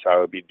ways. I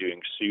would be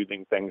doing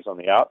soothing things on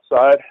the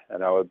outside,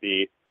 and I would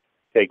be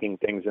taking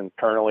things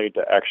internally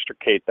to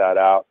extricate that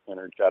out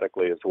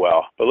energetically as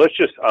well. But let's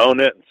just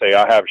own it and say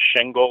I have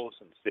shingles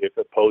and see if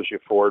it pulls you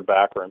forward,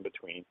 back, or in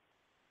between.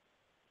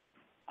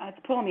 It's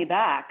pulling me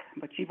back,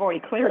 but you've already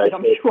cleared it,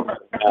 I'm sure.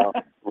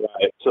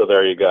 Right. So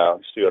there you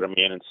go. See what I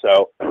mean? And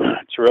so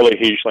it's really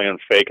usually on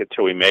fake it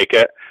till we make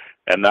it.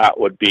 And that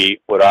would be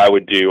what I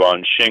would do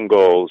on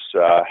shingles,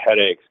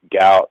 headaches,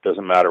 gout,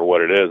 doesn't matter what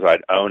it is.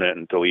 I'd own it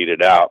and delete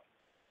it out.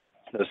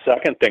 The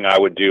second thing I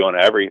would do on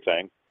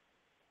everything,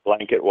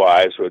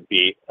 blanket-wise, would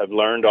be I've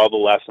learned all the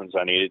lessons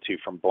I needed to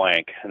from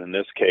blank. And in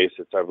this case,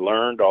 it's I've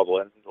learned all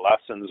the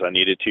lessons I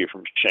needed to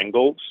from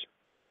shingles.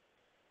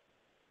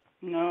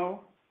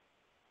 No.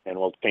 And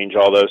we'll change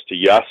all those to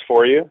yes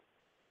for you.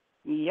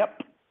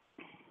 Yep.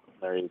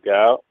 There you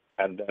go.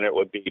 And then it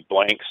would be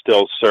blank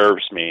still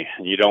serves me.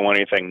 And you don't want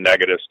anything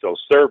negative still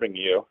serving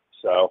you.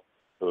 So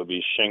it would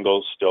be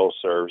shingles still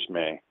serves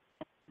me.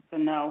 So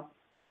no.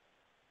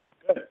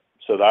 Good.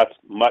 So that's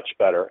much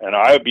better. And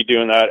I would be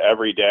doing that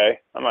every day.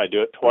 I might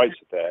do it twice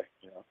a day.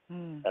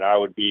 And I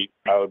would be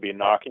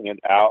knocking it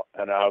out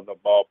and out of the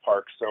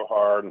ballpark so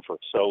hard and for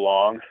so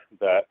long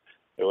that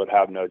it would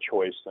have no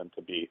choice than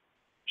to be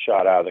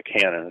shot out of the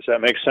cannon. Does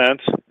that make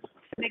sense?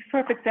 It makes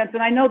perfect sense.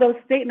 And I know those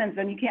statements,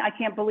 and I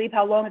can't believe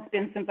how long it's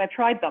been since I've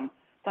tried them.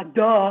 It's like,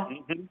 duh.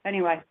 Mm-hmm.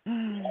 Anyway.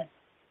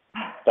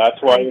 That's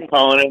why you're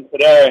calling in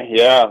today.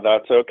 Yeah,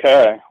 that's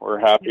okay. We're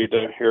happy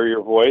to hear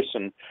your voice,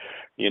 and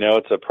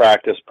it's a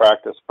practice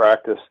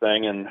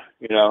thing. And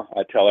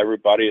I tell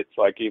everybody, it's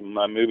like even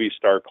my movie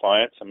star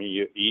clients. I mean,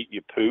 you eat,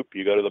 you poop,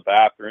 you go to the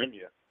bathroom,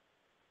 you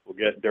will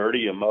get dirty,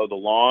 you mow the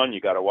lawn, you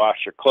got to wash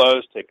your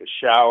clothes, take a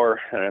shower,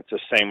 and it's the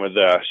same with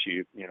this.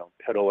 You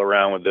piddle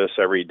around with this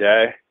every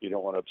day. You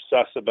don't want to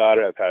obsess about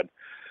it. I've had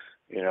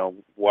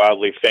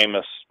wildly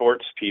famous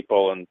sports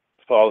people and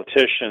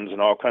politicians and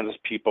all kinds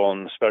of people,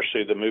 and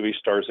especially the movie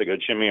stars, they go,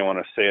 Jimmy, I want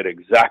to say it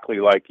exactly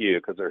like you,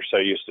 because they're so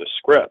used to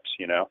scripts,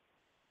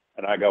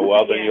 And I go,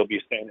 well, then you'll be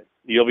saying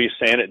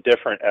it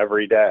different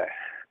every day,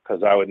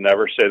 because I would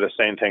never say the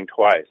same thing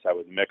twice. I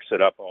would mix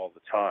it up all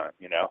the time,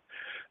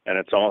 And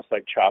it's almost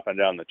like chopping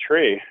down the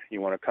tree.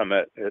 You want to come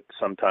at it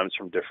sometimes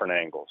from different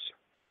angles.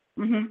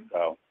 Mm-hmm.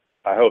 So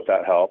I hope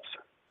that helps.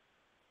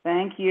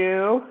 Thank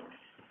you.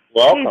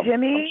 Welcome. Hey,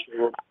 Jimmy,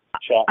 Sure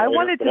we'll I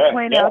wanted to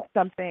point out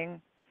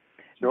something.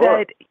 Sure.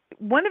 That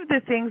one of the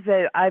things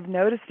that I've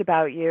noticed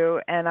about you,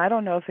 and I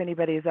don't know if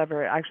anybody's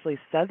ever actually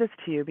said this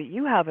to you, but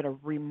you have a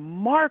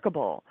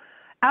remarkable,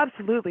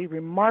 absolutely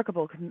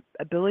remarkable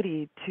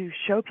ability to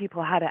show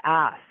people how to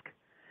ask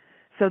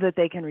so that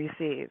they can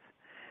receive.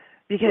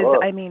 Because,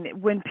 Sure. I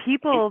mean, when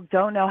people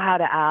don't know how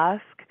to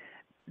ask,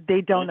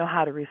 they don't know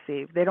how to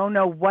receive. They don't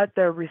know what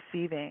they're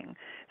receiving.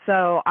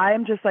 So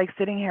I'm just like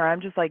sitting here, I'm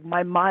just like,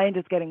 my mind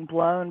is getting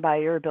blown by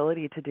your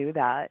ability to do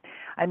that.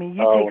 I mean,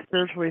 you take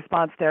spiritual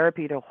response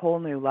therapy to a whole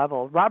new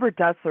level. Robert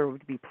Dutzler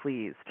would be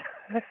pleased.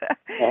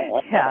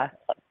 Yeah.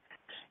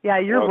 Yeah,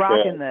 you're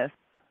rocking this.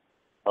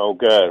 Oh,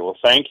 good. Well,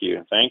 thank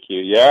you. Thank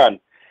you. Yeah, and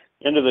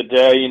end of the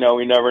day,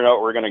 we never know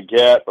what we're going to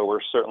get, but we're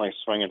certainly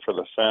swinging for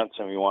the fence,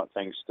 and we want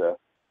things to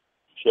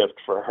shift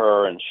for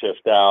her and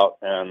shift out,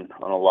 and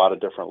on a lot of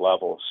different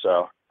levels.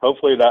 So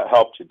hopefully that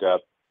helped you,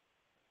 Deb.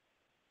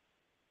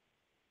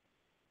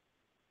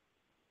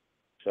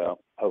 So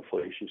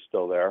hopefully she's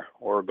still there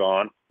or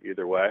gone,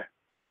 either way.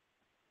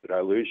 Did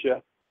I lose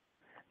you?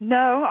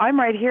 No, I'm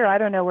right here. I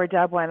don't know where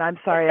Deb went. I'm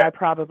sorry. Okay. I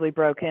probably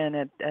broke in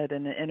at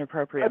an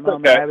inappropriate That's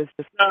moment. okay. I was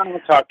just... No, I'll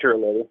talk to her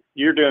later.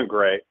 You're doing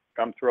great.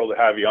 I'm thrilled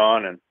to have you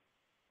on and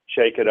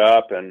shake it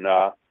up and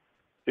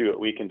see what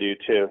we can do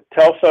too.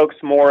 Tell folks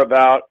more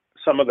about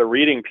some of the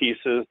reading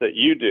pieces that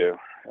you do.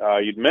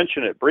 You'd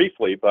mentioned it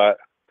briefly, but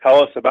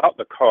tell us about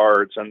the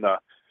cards and the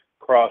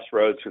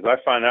crossroads, because I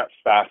find that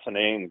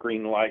fascinating.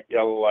 Green light,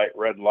 yellow light,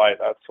 red light,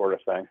 that sort of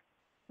thing.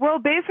 Well,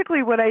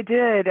 basically what I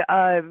did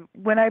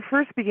when I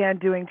first began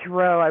doing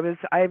tarot,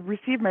 I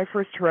received my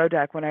first tarot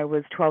deck when I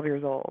was 12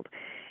 years old.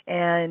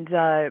 And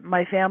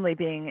my family,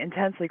 being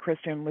intensely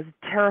Christian, was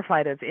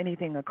terrified of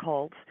anything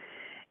occult.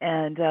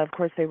 And of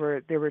course they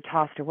were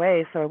tossed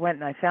away, so I went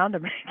and I found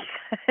them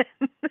again.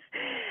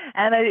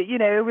 And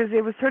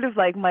it was sort of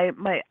like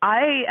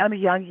I am a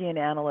Jungian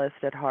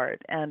analyst at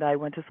heart, and I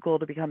went to school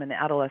to become an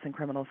adolescent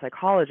criminal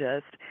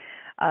psychologist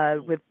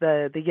with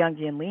the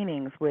Jungian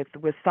leanings, with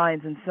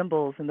signs and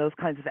symbols and those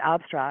kinds of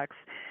abstracts.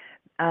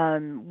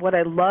 What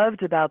I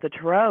loved about the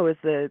tarot is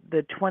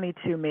the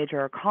 22 major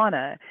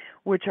arcana,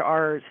 which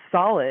are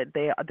solid.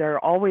 They're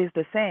always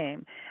the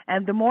same.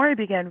 And the more I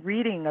began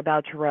reading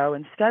about tarot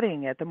and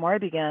studying it, the more I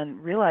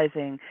began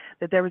realizing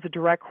that there was a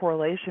direct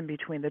correlation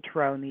between the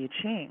tarot and the I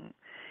Ching.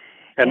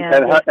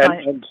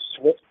 And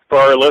for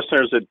our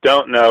listeners that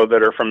don't know,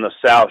 that are from the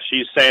South,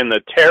 she's saying the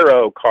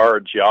tarot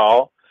cards,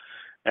 y'all.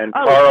 And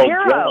Carl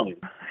Jung.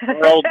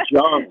 Carl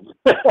Jung.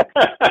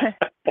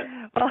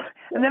 Well,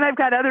 and then I've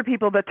got other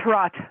people, the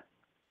Tarot.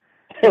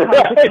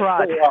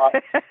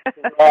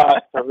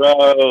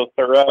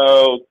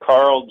 Thoreau,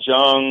 Carl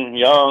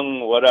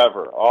Jung,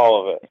 whatever,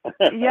 all of it.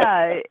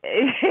 Yeah.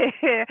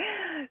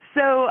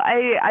 So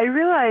I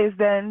realized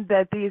then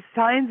that these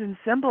signs and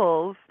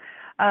symbols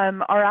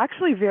are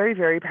actually very,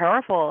 very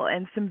powerful,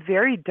 and some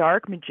very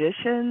dark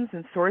magicians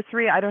and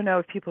sorcery. I don't know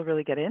if people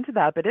really get into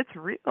that, but it's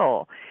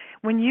real.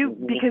 When you,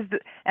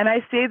 and I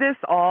say this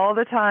all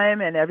the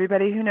time, and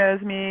everybody who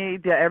knows me,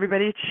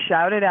 everybody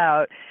shout it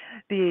out,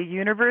 the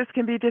universe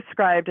can be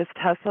described, as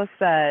Tesla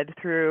said,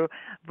 through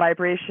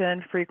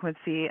vibration,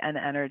 frequency, and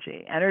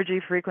energy. Energy,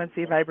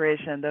 frequency,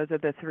 vibration, those are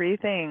the three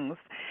things.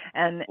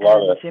 And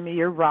Jimmy,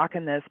 you're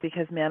rocking this,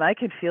 because, man, I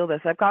can feel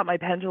this. I've got my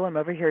pendulum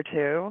over here,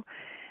 too.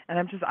 And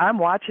I'm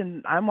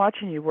watching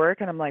you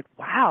work, and I'm like,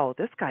 wow,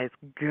 this guy's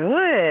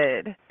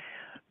good.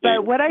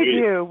 But what I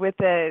do with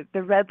the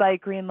red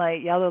light, green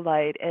light, yellow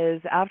light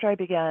is, after I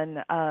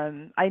began,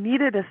 I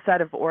needed a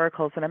set of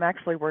oracles, and I'm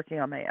actually working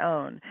on my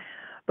own.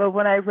 But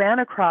when I ran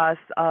across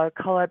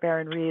Colette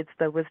Baron Reed's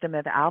The Wisdom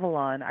of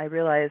Avalon, I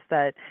realized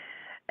that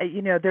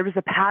there was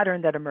a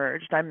pattern that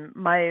emerged.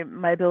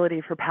 My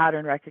ability for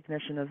pattern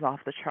recognition is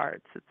off the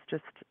charts. It's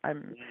just,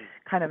 I'm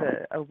kind of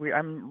a weird,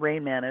 I'm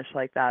Rain Man-ish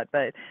like that.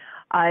 But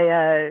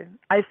I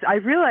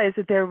realized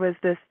that there was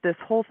this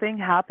whole thing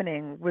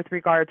happening with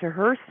regard to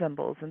her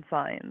symbols and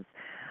signs,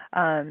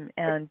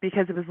 and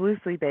because it was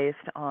loosely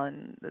based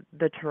on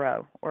the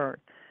tarot.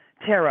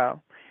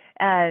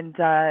 And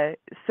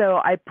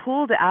so I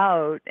pulled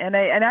out, and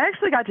I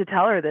actually got to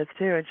tell her this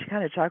too, and she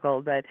kind of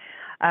chuckled, but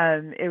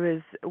it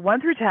was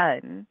 1 through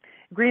 10,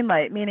 green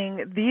light,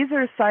 meaning these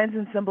are signs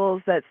and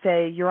symbols that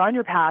say you're on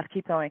your path,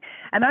 keep going.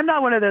 And I'm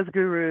not one of those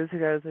gurus who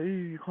goes,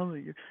 hey,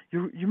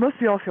 you must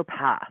be off your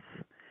path.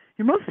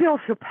 You must be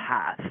off your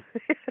path.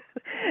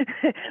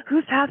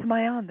 Whose path am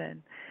I on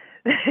then?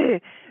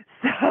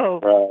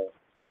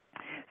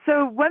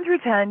 So 1 through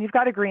 10, you've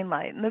got a green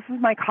light, and this is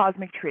my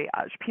cosmic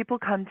triage. People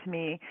come to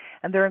me,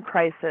 and they're in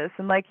crisis,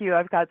 and like you,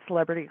 I've got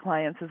celebrity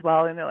clients as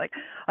well, and they're like,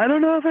 I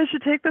don't know if I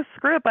should take this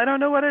script. I don't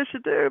know what I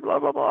should do, blah,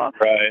 blah, blah.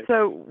 Right.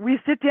 So we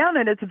sit down,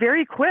 and it's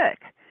very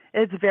quick.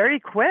 It's very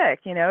quick.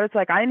 It's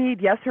like I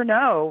need yes or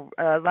no,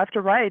 left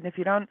or right, and if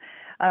you don't,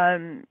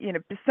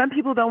 some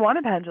people don't want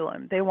a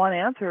pendulum. They want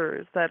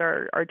answers that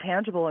are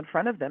tangible in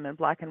front of them in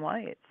black and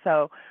white.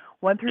 So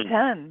 1 through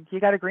 10, you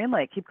got a green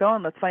light. Keep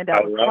going. Let's find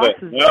out what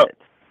crosses it.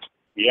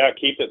 Yeah,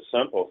 keep it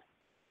simple.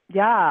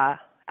 Yeah,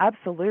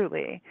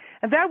 absolutely.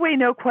 And that way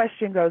no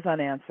question goes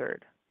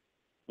unanswered.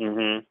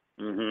 Those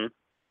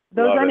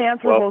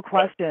unanswerable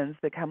questions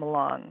that come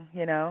along,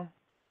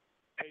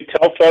 Hey,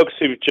 tell folks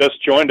who've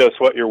just joined us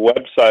what your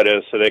website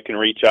is so they can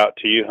reach out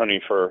to you,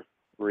 honey, for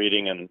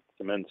reading and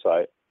some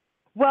insight.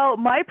 Well,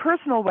 my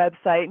personal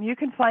website, and you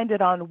can find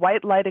it on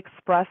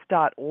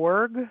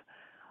whitelightexpress.org,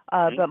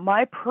 but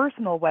my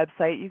personal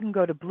website, you can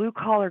go to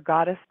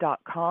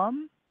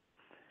bluecollargoddess.com.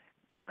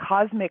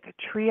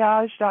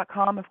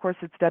 cosmictriage.com. Of course,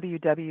 it's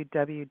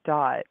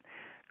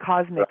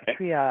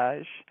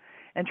www.cosmictriage.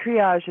 And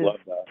triage is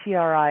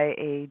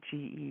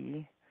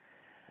TRIAGE.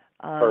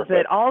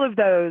 But all of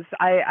those,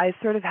 I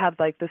sort of have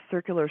like this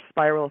circular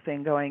spiral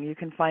thing going. You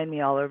can find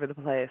me all over the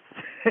place.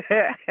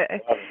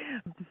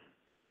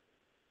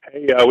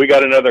 Hey, we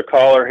got another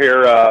caller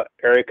here,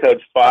 area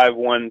code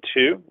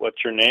 512.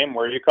 What's your name?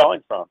 Where are you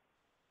calling from?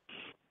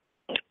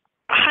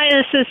 Hi,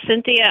 this is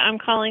Cynthia. I'm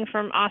calling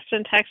from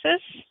Austin, Texas.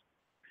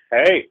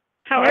 Hey.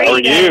 How are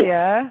you?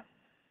 Yeah.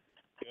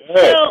 Good.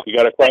 So, you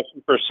got a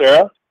question for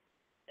Sarah?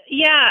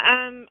 Yeah,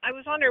 I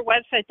was on your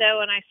website,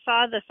 though, and I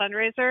saw the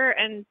fundraiser,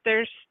 and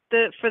there's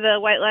for the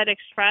White Light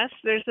Express,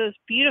 there's those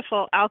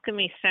beautiful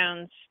alchemy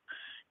stones,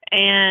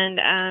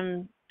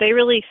 and they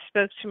really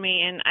spoke to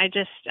me, and I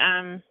just,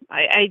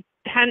 I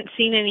hadn't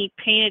seen any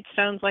painted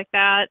stones like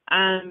that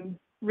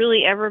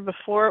really ever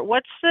before.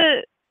 What's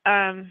the,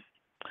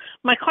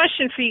 my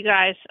question for you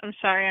guys, I'm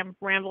sorry, I'm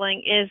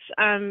rambling, is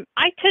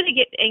I tend to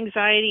get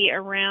anxiety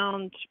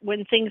around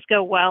when things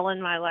go well in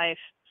my life.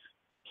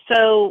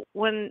 So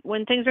when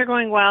things are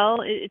going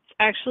well, it's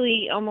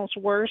actually almost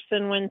worse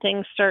than when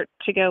things start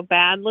to go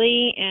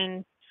badly,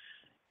 and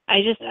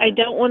I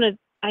don't want to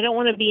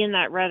be in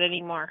that rut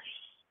anymore.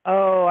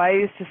 Oh, I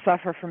used to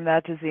suffer from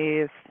that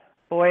disease.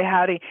 Boy,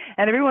 howdy.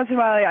 And every once in a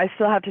while, I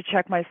still have to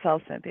check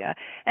myself, Cynthia.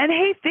 And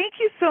hey, thank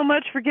you so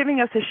much for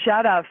giving us a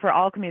shout out for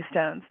alchemy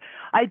stones.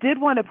 I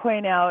did want to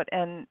point out,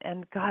 and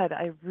God,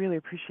 I really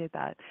appreciate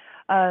that.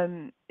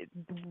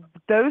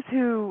 Those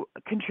who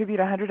contribute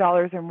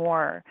 $100 or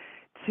more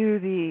to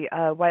the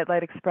White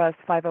Light Express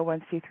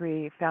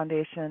 501c3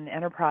 Foundation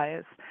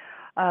Enterprise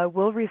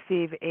will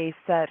receive a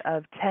set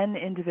of 10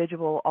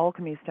 individual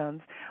alchemy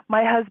stones.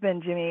 My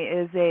husband, Jimmy,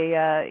 is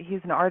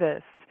he's an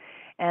artist,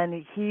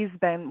 and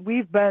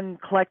we've been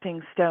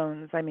collecting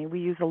stones. I mean, we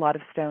use a lot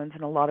of stones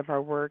in a lot of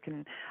our work,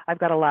 and I've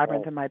got a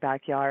labyrinth in my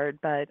backyard,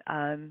 but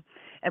and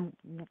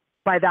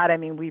by that I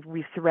mean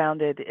we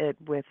surrounded it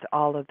with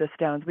all of the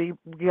stones. We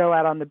go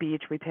out on the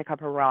beach, we pick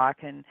up a rock,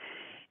 and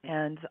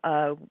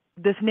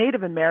this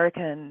Native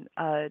American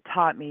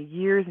taught me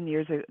years and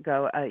years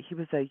ago. He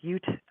was a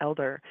Ute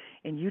elder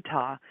in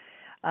Utah.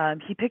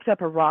 He picked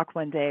up a rock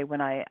one day when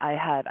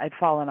I'd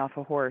fallen off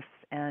a horse,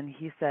 and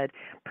he said,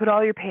 "Put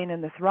all your pain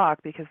in this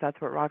rock because that's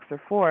what rocks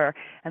are for,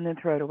 and then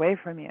throw it away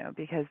from you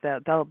because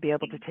they'll be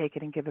able to take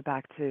it and give it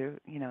back to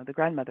the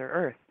grandmother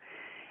Earth."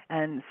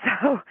 And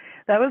so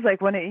that was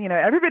like when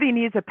everybody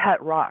needs a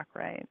pet rock,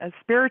 right? A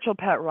spiritual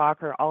pet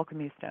rock or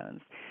alchemy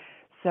stones.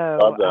 So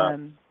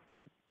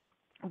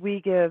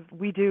we do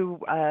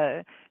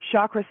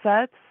chakra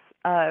sets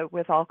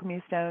with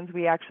alchemy stones.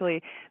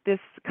 This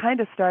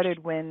kind of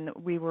started when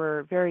we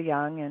were very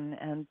young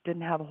and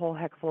didn't have a whole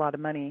heck of a lot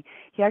of money.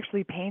 He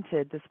actually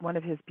painted one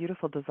of his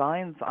beautiful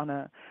designs on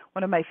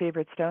one of my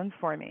favorite stones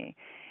for me.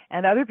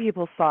 And other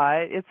people saw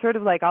it. It's sort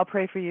of like, I'll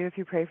pray for you if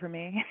you pray for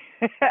me.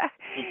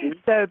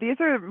 So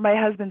these are my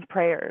husband's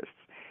prayers.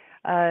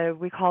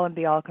 We call him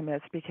the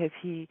alchemist because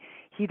he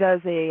does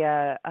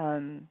a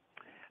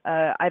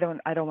I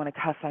don't want to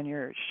cuss on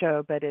your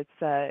show, but it's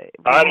I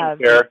don't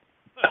care.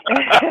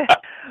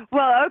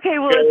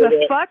 It's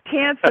a fuck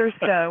cancer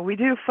stone. We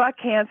do fuck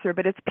cancer,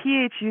 but it's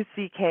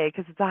PHUCK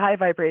because it's a high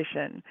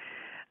vibration.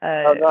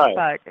 Nice.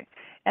 Fuck.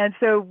 And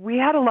so we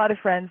had a lot of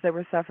friends that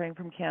were suffering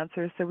from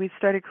cancer, so we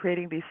started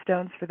creating these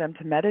stones for them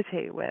to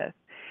meditate with.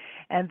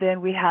 And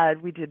then we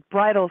did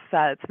bridal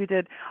sets. We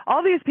did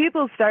all these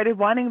people started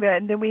wanting that,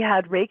 and then we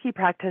had Reiki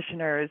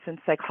practitioners and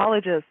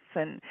psychologists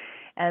and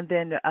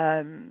then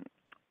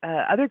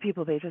other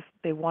people,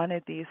 they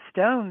wanted these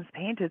stones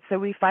painted. So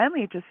we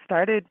finally just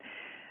started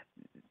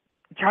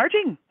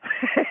charging.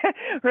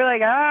 We're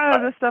like,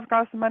 this stuff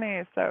costs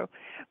money. So,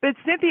 but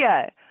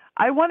Cynthia,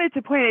 I wanted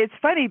to point. It's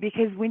funny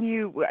because when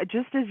you,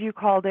 just as you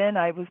called in,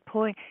 I was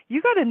pulling.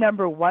 You got a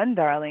number 1,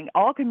 darling.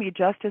 Alchemy,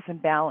 justice,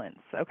 and balance.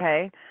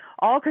 Okay,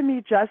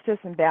 alchemy, justice,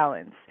 and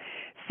balance.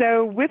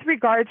 So, with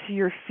regard to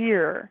your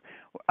fear,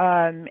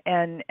 and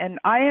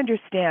I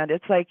understand.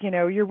 It's like,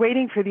 you're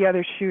waiting for the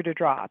other shoe to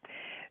drop,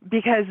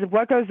 because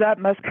what goes up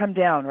must come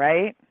down,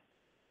 right?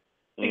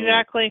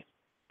 Exactly.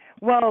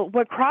 Well,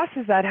 what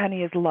crosses that,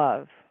 honey, is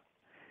love.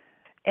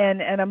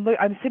 And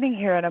I'm sitting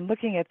here and I'm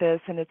looking at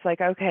this, and it's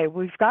like, okay,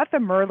 we've got the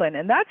Merlin,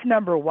 and that's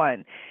number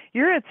 1.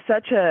 You're at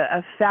such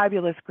a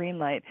fabulous green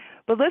light.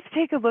 But let's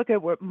take a look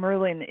at what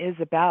Merlin is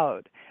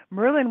about.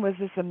 Merlin was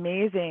this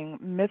amazing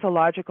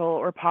mythological,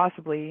 or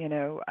possibly,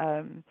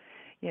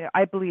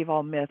 I believe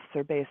all myths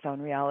are based on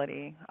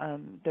reality.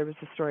 There was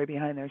a story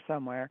behind there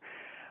somewhere,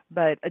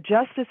 but a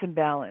justice and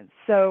balance.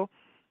 So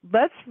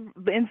let's,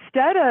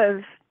 instead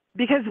of,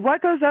 because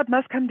what goes up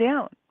must come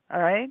down.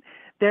 All right.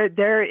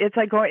 It's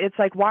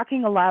like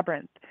walking a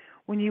labyrinth.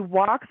 When you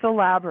walk the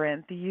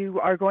labyrinth, you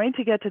are going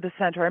to get to the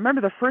center. I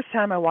remember the first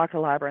time I walked a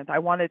labyrinth,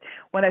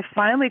 when I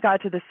finally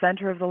got to the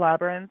center of the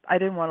labyrinth, I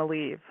didn't want to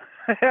leave.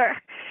 But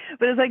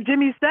it's like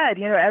Jimmy said,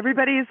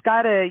 everybody's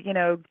got to,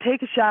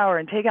 take a shower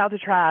and take out the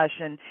trash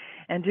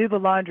and do the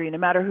laundry, no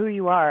matter who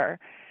you are.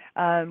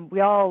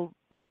 We all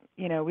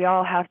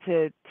have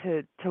to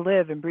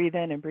live and breathe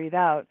in and breathe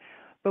out.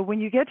 But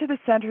when you get to the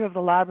center of the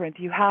labyrinth,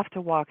 you have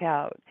to walk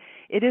out.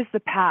 It is the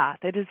path.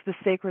 It is the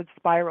sacred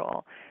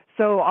spiral.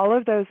 So all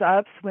of those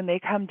ups, when they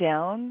come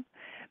down,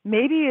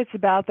 maybe it's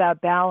about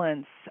that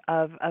balance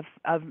of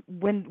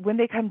when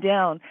they come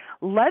down,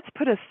 let's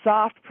put a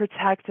soft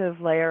protective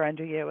layer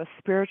under you, a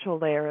spiritual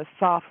layer, a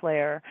soft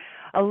layer,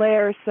 a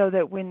layer so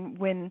that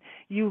when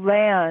you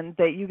land,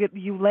 that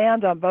you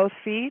land on both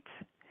feet.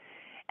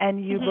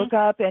 And you look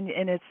up, and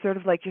it's sort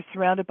of like you're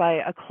surrounded by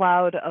a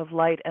cloud of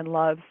light and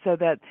love, so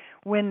that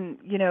when,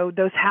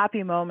 those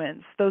happy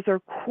moments, those are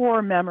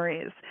core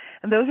memories.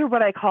 And those are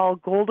what I call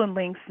golden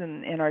links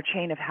in our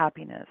chain of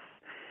happiness.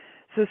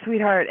 So,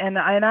 sweetheart, and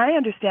I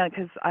understand,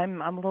 because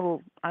I'm a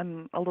little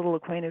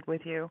acquainted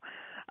with you.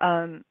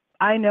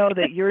 I know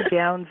that your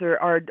downs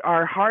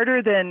are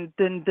harder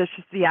than just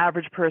the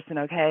average person,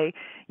 okay?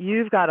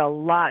 You've got a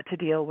lot to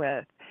deal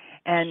with.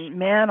 And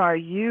man, are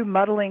you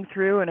muddling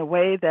through in a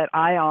way that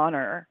I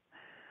honor.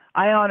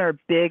 I honor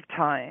big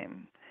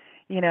time.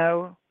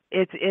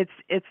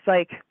 It's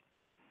like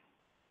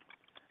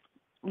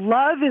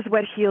love is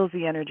what heals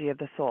the energy of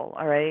the soul.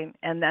 All right,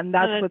 and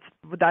that's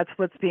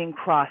what's being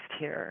crossed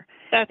here.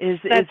 That's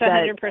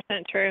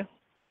 100% true.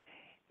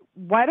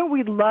 Why don't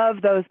we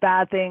love those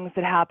bad things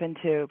that happen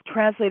to,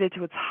 translate it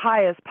to its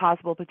highest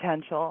possible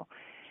potential?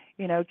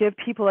 Give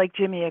people like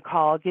Jimmy a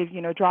call.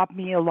 Drop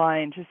me a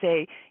line. Just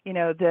say,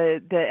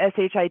 the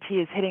SHIT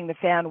is hitting the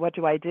fan. What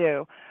do I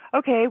do?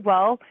 Okay,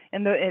 well,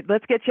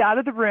 let's get you out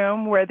of the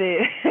room where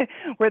the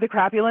where the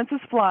crapulence is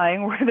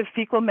flying, where the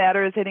fecal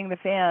matter is hitting the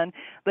fan.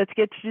 Let's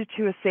get you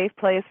to a safe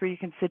place where you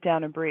can sit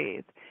down and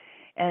breathe.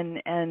 And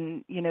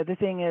the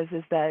thing is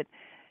that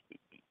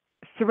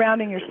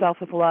surrounding yourself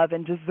with love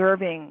and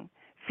deserving,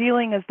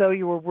 feeling as though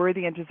you were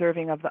worthy and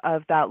deserving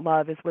of that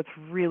love is what's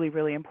really,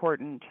 really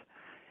important.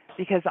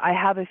 Because I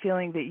have a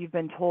feeling that you've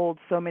been told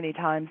so many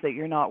times that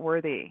you're not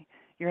worthy.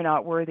 You're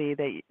not worthy,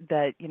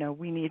 that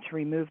we need to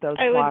remove those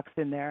blocks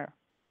in there.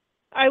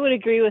 I would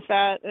agree with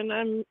that. And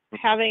I'm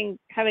having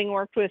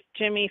worked with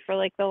Jimmy for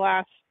like the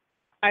last,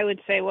 I would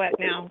say, what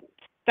now,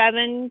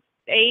 7-8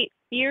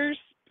 years?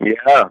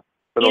 Yeah,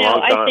 been a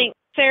long time. I think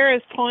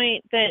Sarah's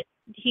point that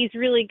he's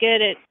really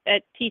good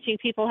at teaching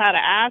people how to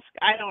ask.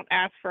 I don't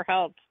ask for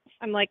help.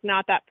 I'm like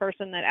not that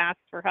person that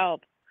asks for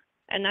help.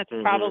 And that's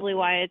probably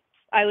why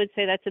I would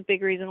say that's a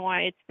big reason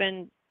why it's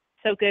been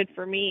so good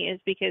for me, is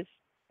because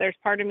there's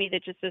part of me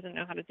that just doesn't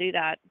know how to do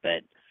that.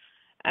 But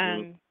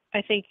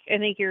I think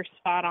you're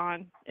spot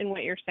on in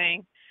what you're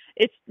saying.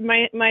 It's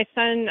my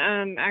son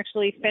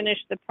actually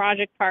finished the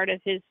project part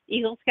of his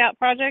Eagle Scout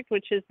project,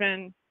 which has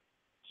been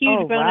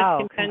huge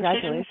bonus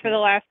contention for the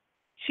last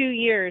 2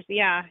 years.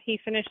 Yeah, he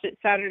finished it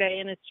Saturday,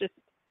 and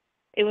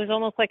it was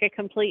almost like a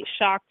complete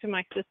shock to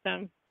my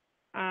system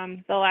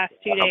the last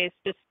 2 days,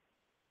 just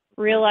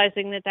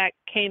realizing that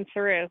came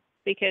through,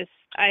 because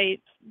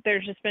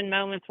there's just been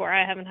moments where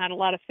I haven't had a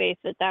lot of faith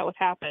that would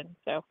happen.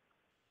 So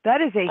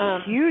that is a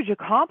huge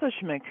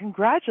accomplishment.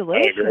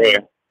 Congratulations. I agree.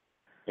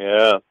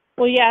 Yeah.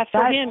 Well, yeah,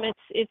 for him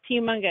it's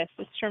humongous.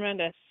 It's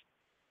tremendous.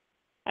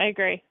 I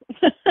agree.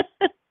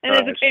 And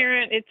as a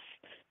parent, it's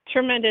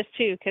tremendous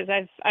too, because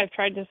I've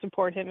tried to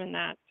support him in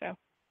that. So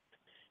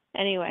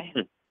anyway,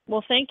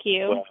 well, thank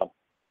you.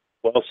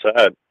 Well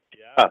said.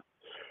 Yeah.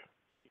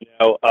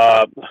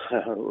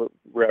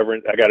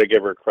 Reverend, I got to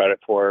give her credit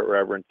for it.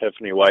 Reverend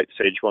Tiffany White,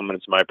 Sage Woman,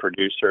 is my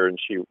producer, and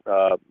she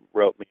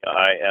wrote me,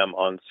 I am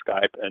on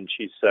Skype, and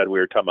she said, we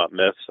were talking about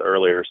myths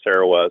earlier,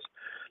 Sarah was,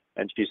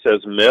 and she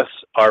says, myths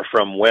are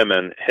from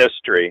women,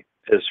 history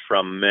is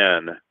from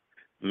men.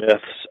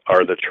 myths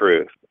are the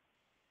truth.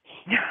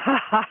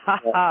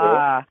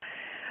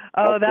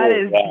 Oh, that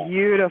is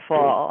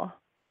beautiful.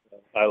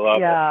 I love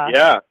it.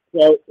 Yeah.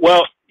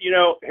 Well,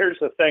 here's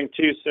the thing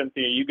too,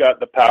 Cynthia. You got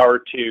the power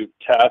to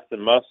test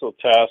and muscle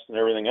test and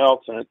everything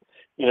else. And,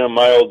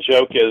 my old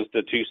joke is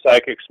the two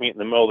psychics meet in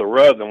the middle of the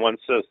road and one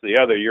says to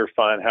the other, "You're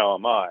fine, how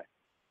am I?"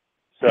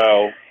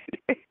 So,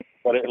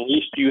 but at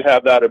least you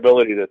have that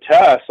ability to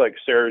test, like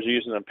Sarah's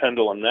using a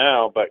pendulum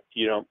now, but,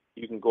 you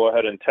can go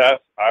ahead and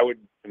test. I would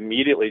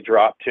immediately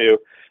drop to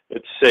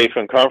it's safe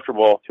and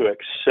comfortable to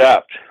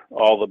accept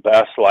all the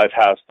best life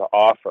has to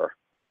offer.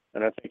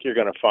 And I think you're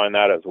going to find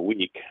that as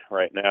weak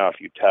right now if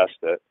you test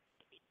it.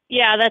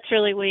 Yeah, that's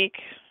really weak.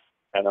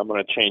 And I'm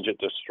going to change it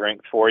to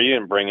strength for you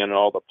and bring in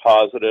all the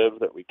positive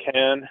that we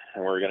can.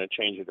 And we're going to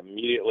change it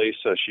immediately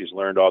so she's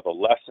learned all the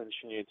lessons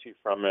she needs to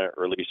from it,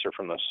 release her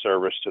from the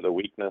service to the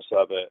weakness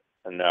of it.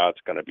 And now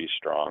it's going to be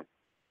strong.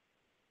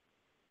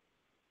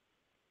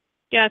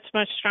 Yeah, it's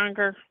much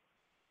stronger.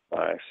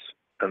 Nice.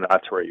 And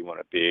that's where you want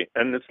to be.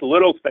 And it's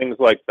little things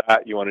like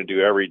that you want to do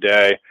every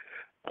day.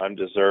 I'm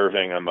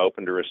deserving. I'm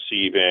open to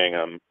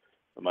receiving.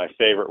 My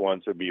favorite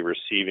ones would be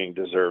receiving,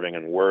 deserving,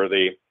 and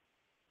worthy.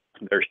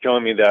 They're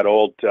showing me that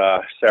old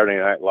Saturday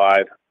Night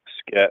Live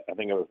skit. I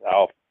think it was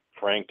Al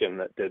Franken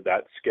that did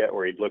that skit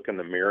where he'd look in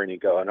the mirror and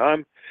he'd go, "And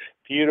I'm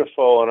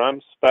beautiful, and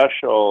I'm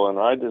special, and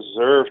I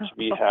deserve to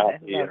be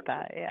happy." I love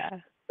that, yeah.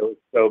 It was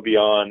so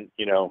beyond,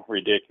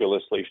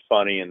 ridiculously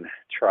funny and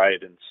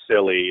trite and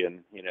silly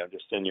and,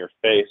 just in your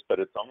face. But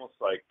it's almost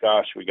like,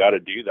 gosh, we got to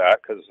do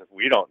that, because if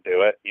we don't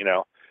do it,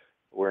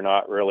 we're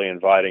not really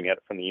inviting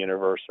it from the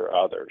universe or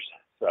others.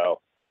 So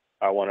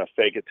I want to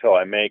fake it till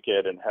I make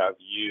it and have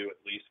you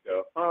at least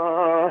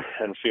go,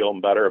 and feel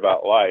better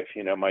about life.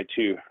 My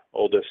two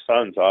oldest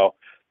sons, I'll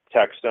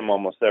text them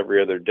almost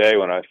every other day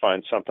when I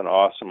find something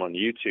awesome on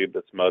YouTube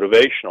that's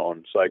motivational.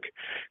 And it's like,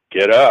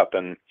 get up.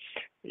 And,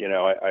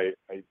 I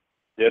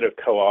did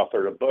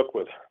co-authored a book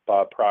with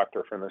Bob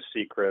Proctor from The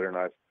Secret, and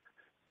I've,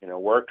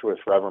 worked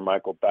with Reverend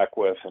Michael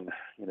Beckwith and,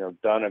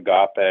 done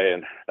agape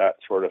and that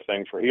sort of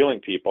thing for healing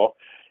people.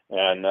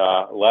 And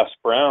Les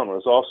Brown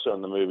was also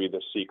in the movie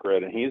The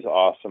Secret, and he's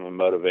awesome and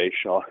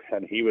motivational.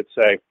 And he would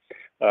say,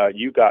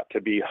 you got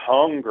to be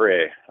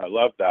hungry. I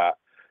love that.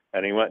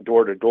 And he went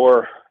door to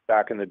door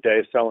back in the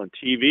day selling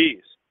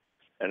TVs.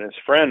 And his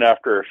friend,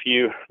 after a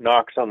few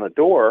knocks on the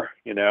door,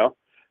 and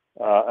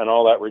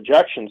all that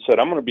rejection, said,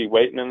 "I'm going to be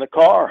waiting in the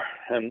car."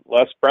 And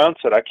Les Brown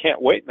said, "I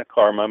can't wait in the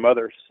car. My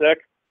mother's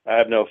sick. I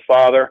have no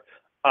father.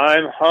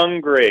 I'm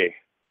hungry."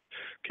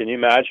 Can you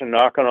imagine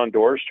knocking on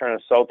doors trying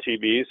to sell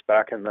TVs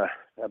back in the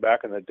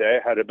day?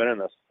 Had it been in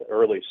the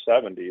early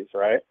 70s,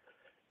 right?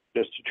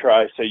 Just to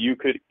try so you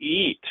could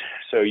eat.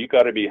 So you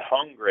got to be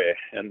hungry.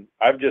 And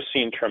I've just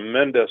seen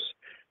tremendous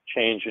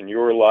change in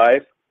your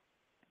life.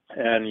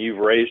 And you've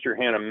raised your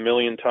hand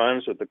 1,000,000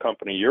 times with the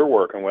company you're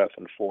working with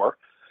and for.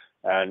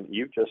 And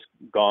you've just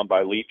gone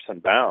by leaps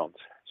and bounds.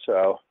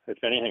 So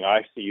if anything,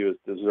 I see you as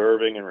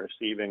deserving and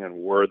receiving and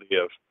worthy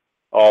of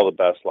all the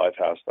best life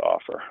has to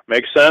offer.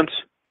 Make sense?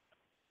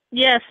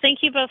 Yes,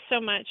 thank you both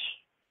so much.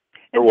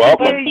 You're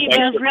welcome. Thanks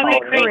for really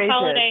great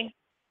holiday.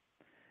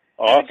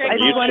 Awesome.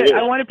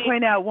 I want to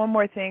point out one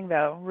more thing,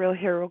 though,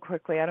 real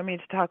quickly. I don't mean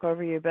to talk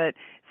over you, but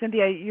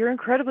Cynthia, you're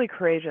incredibly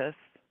courageous.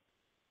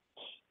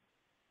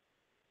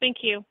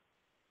 Thank you.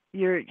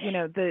 Your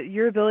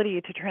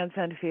ability to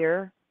transcend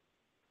fear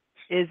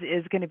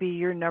is going to be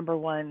your number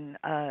one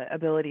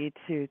ability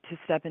to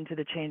step into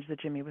the change that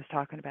Jimmy was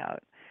talking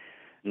about.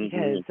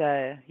 Because,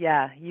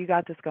 you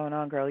got this going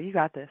on, girl. You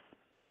got this.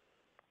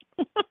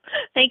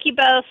 Thank you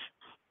both.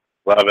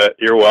 Love it.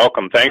 You're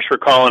welcome. Thanks for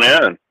calling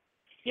in.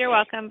 You're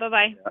welcome.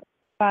 Bye-bye.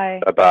 Bye.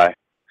 Bye-bye.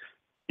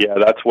 Yeah,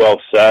 that's well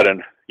said.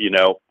 And,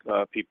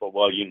 people,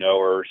 well, you know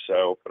her,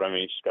 so, but I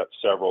mean, she's got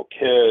several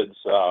kids,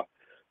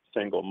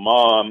 single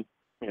mom,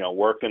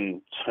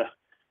 working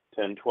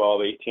 10,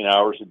 12, 18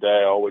 hours a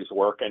day, always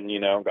working,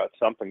 got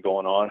something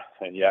going on.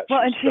 And yet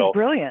she's still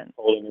brilliant.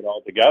 Holding it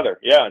all together.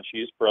 Yeah, and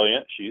she's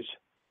brilliant. She's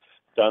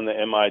done the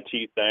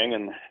MIT thing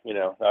and,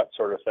 that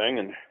sort of thing.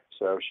 And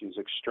so she's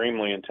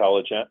extremely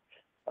intelligent.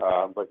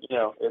 But,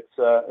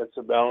 it's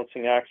a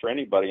balancing act for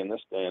anybody in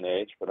this day and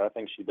age. But I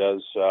think she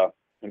does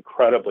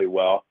incredibly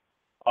well.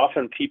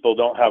 Often people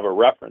don't have a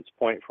reference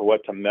point for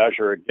what to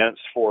measure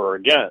against, for or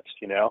against,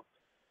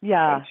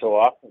 Yeah. And so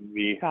often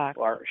we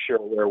aren't sure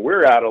where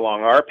we're at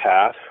along our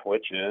path,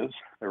 which is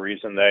the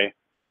reason they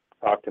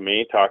talk to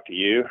me, talk to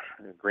you,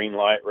 green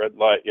light, red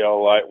light,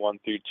 yellow light, 1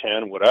 through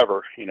 10,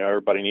 whatever.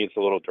 Everybody needs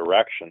a little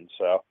direction.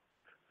 So,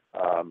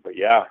 but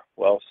yeah,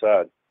 well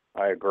said.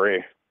 I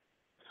agree.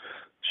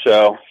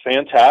 So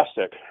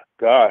fantastic.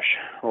 Gosh,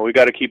 well, we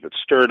got to keep it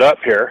stirred up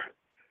here.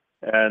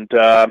 And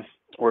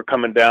we're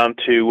coming down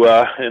to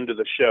end of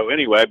the show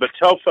anyway, but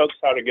tell folks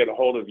how to get a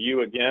hold of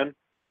you again,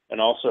 and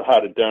also how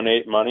to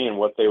donate money and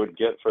what they would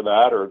get for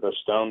that, or the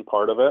stone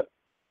part of it.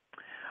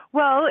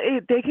 Well,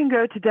 they can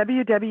go to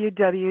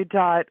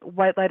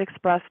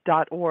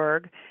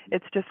www.whitelightexpress.org.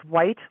 It's just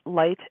White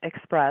Light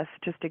Express,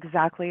 just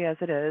exactly as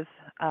it is,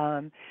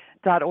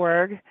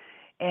 .org.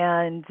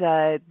 And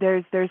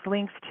there's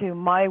links to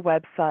my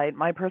website,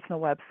 my personal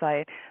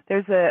website.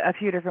 There's a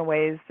few different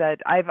ways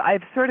that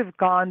I've sort of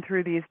gone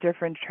through these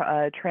different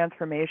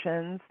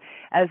transformations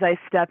as I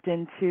stepped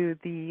into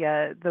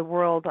the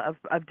world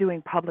of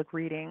doing public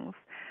readings.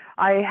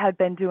 I had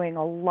been doing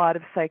a lot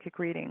of psychic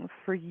readings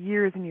for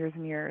years and years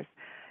and years,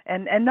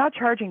 and not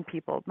charging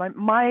people.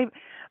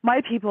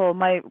 My people,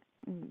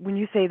 when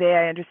you say they,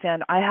 I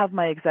understand. I have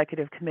my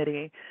executive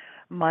committee,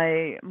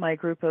 my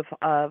group of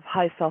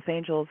high self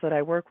angels that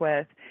I work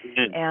with,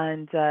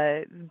 and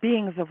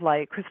beings of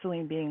light,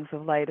 crystalline beings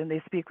of light, and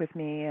they speak with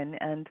me,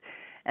 and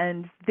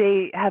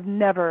they have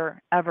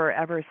never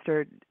ever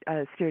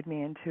steered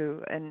me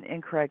into an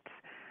incorrect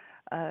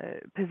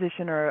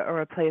position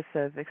or a place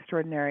of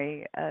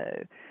extraordinary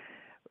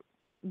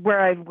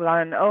where I've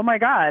gone, oh my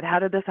God, how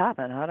did this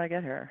happen? How did I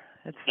get here?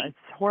 It's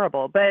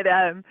horrible. But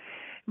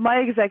my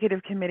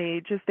executive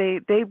committee just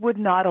they would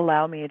not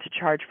allow me to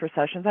charge for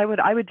sessions.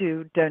 I would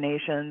do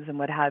donations and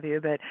what have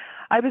you, but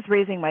I was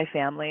raising my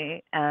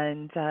family,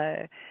 and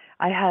I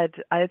had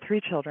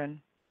 3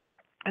 children.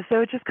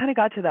 So it just kind of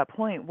got to that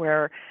point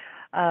where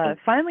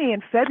finally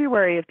in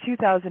February of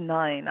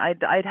 2009,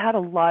 I'd had a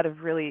lot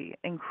of really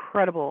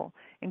incredible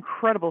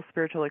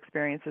spiritual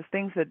experiences,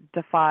 things that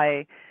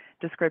defy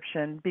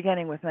description,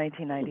 beginning with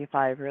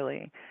 1995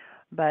 really.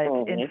 But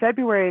in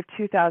February of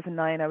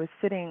 2009, I was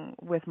sitting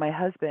with my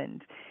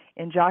husband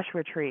in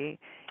Joshua Tree,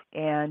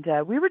 and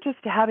we were just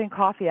having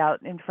coffee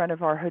out in front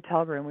of our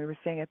hotel room. We were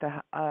staying at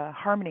the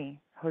Harmony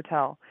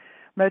Motel.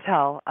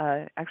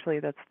 Actually,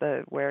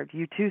 that's where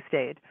U2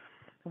 stayed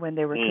when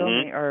they were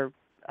filming or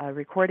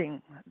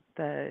recording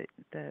the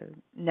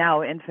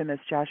now infamous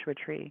Joshua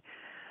Tree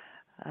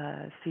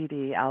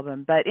CD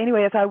album. But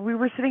anyway, we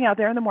were sitting out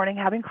there in the morning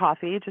having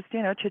coffee, just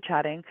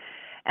chit-chatting.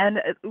 And,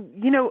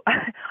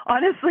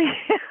 honestly,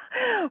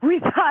 we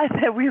thought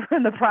that we were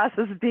in the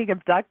process of being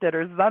abducted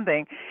or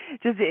something.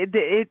 Just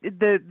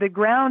the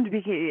ground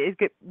became,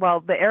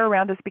 the air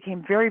around us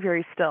became very,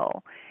 very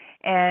still.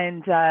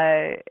 And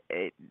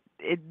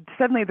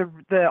suddenly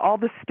all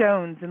the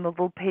stones in the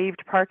little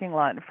paved parking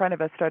lot in front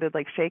of us started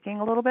like shaking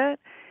a little bit.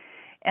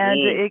 And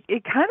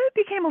it kind of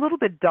became a little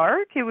bit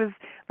dark. It was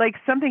like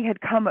something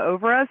had come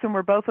over us, and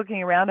we're both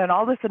looking around, and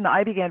all of a sudden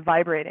I began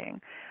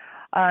vibrating.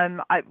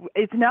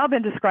 It's now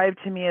been described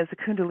to me as a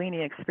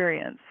Kundalini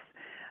experience,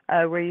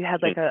 where you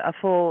had like a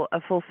full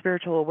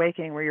spiritual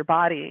awakening, where your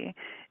body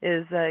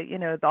is,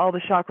 all the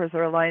chakras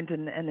are aligned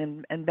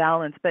and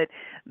balanced. But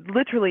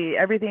literally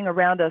everything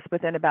around us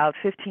within about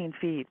 15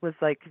 feet was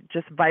like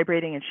just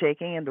vibrating and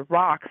shaking, and the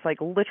rocks, like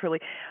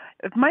literally.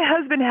 If my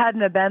husband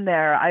hadn't have been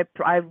there, I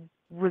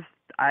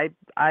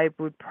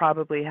would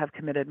probably have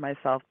committed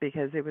myself,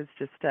 because it was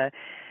just.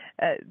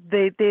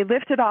 They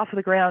lifted off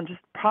the ground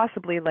just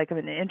possibly like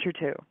an inch or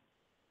two,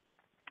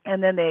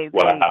 and then they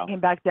came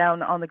back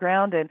down on the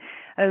ground, and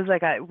I was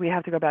like, we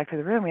have to go back to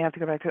the room.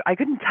 I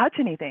couldn't touch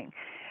anything.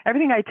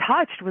 Everything I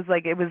touched was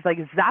like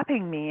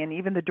zapping me, and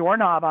even the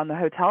doorknob on the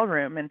hotel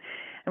room, and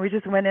we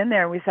just went in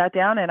there and we sat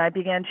down, and I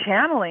began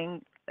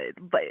channeling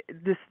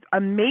this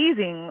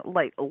amazing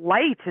like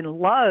light and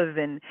love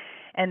and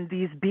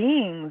these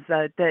beings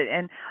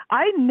and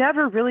I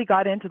never really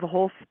got into the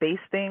whole space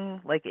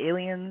thing like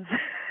aliens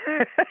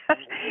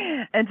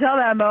until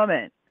that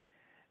moment,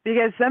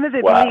 because some of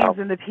the beings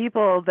and the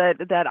people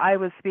that I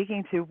was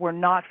speaking to were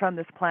not from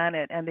this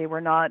planet, and they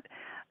were not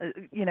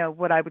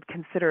what I would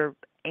consider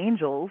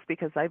angels,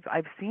 because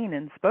I've seen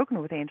and spoken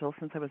with angels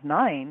since I was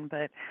 9,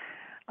 but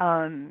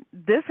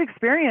this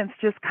experience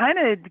just kind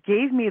of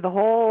gave me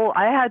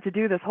I had to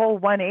do this whole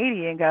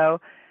 180 and go,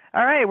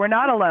 all right, we're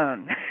not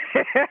alone.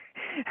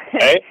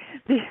 Hey?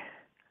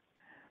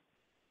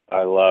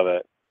 I love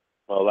it.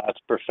 Well, that's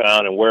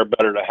profound, and where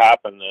better to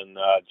happen than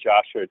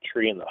Joshua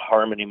Tree in the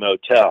Harmony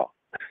Motel?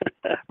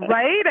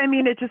 Right? I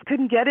mean, it just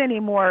couldn't get any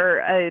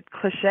more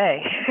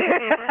cliche.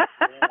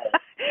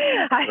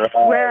 I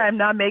swear I'm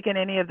not making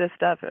any of this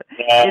stuff.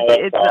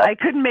 I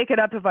couldn't make it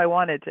up if I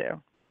wanted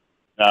to.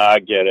 No, I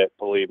get it.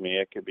 Believe me,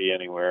 it could be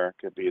anywhere. It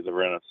could be the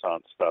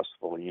Renaissance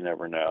Festival. You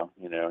never know,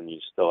 and you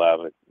still have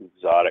an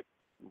exotic,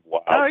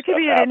 wild stuff. Oh, it could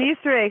be at an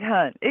Easter egg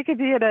hunt. It could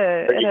be at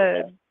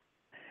a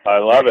I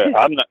love it.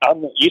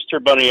 I'm the Easter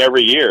Bunny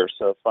every year,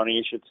 so funny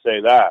you should say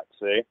that.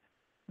 See,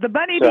 the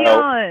Bunny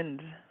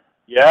Beyond.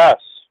 Yes.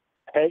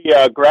 Hey,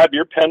 grab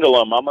your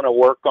pendulum. I'm going to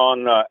work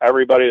on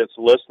everybody that's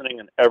listening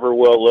and ever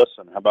will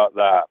listen. How about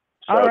that?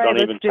 So all right, don't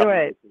let's even do tell it.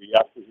 me what your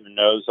yeses or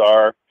nos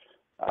are.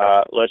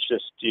 Let's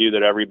just do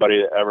that.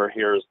 Everybody that ever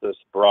hears this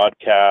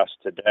broadcast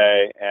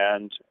today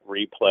and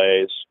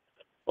replays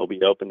will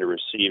be open to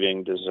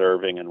receiving,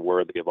 deserving, and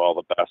worthy of all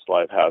the best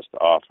life has to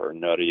offer.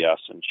 Note a yes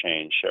and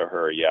change. Show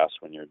her a yes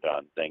when you're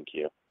done. Thank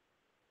you.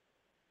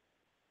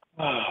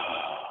 I'm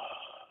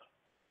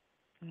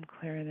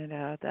clearing it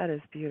out. That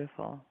is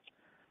beautiful.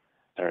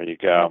 There you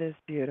go. That is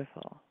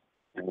beautiful.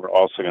 And we're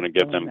also going to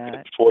give them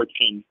good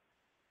fortune,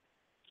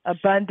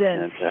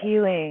 abundance,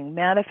 healing,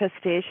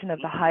 manifestation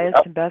of the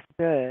highest and best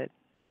good.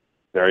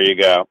 There you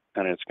go.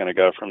 And it's going to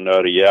go from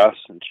no to yes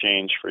and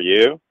change for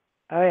you.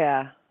 Oh,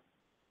 yeah.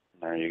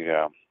 There you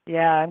go.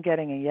 Yeah, I'm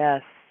getting a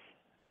yes.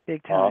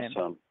 Big time.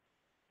 Awesome.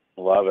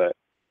 Love it.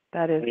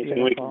 That is Anything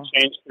beautiful. we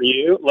can change for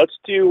you? Let's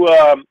do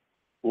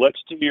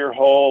your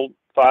whole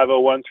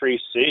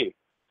 501(c)(3).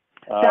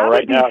 That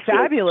would be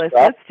fabulous.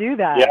 Let's do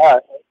that. Yeah,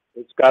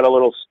 it's got a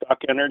little stuck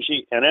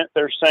energy in it,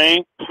 they're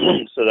saying.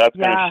 So that's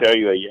going to show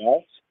you a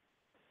yes.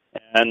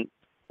 And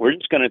we're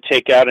just going to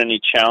take out any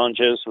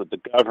challenges with the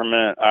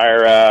government,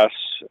 IRS,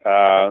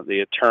 the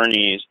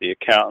attorneys, the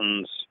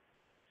accountants,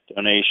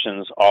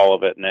 donations, all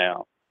of it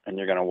now. And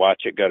you're going to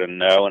watch it go to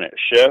no, and it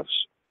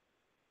shifts.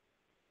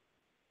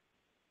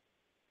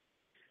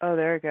 Oh,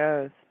 there it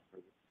goes.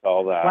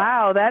 All that.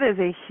 Wow, that is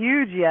a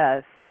huge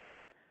yes.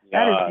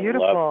 Yeah, that is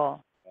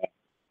beautiful.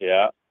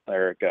 Yeah,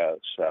 there it goes.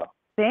 So.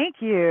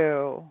 Thank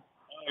you.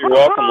 You're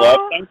welcome, love.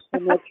 Thanks so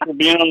much for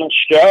being on the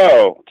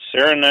show.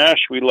 Sarah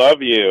Nash, we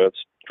love you.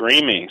 It's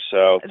dreamy,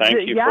 so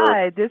thank you for...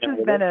 Yeah, this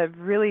has been a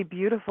really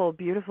beautiful,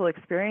 beautiful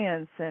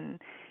experience. And,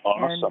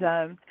 awesome.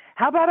 And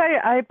how about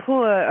I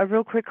pull a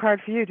real quick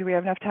card for you? Do we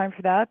have enough time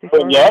for that? I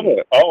love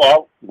it.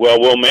 Oh, well,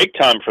 we'll make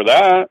time for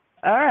that.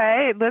 All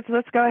right, let's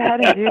go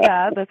ahead and do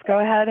that. Let's go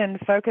ahead and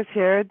focus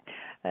here.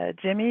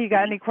 Jimmy, you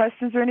got any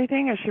questions or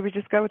anything, or should we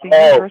just go with the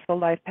universal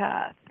life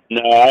path?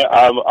 No,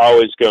 I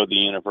always go with the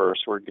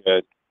universe. We're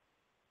good.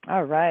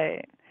 All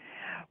right.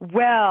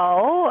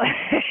 Well,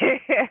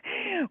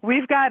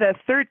 we've got a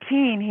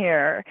 13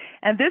 here,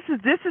 and this is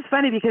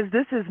funny because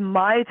this is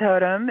my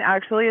totem.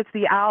 Actually, it's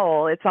the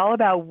owl. It's all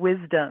about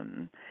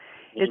wisdom.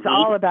 It's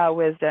all about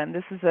wisdom.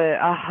 This is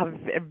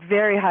a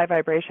very high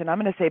vibration. I'm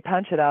going to say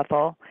punch it,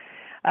 Ethel.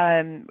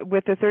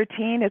 With the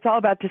 13, it's all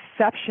about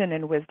deception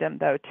and wisdom,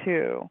 though,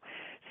 too.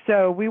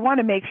 So we want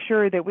to make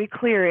sure that we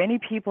clear any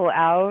people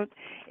out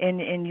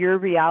in your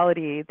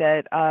reality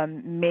that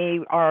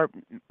are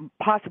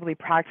possibly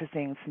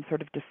practicing some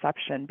sort of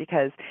deception,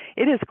 because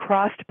it is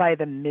crossed by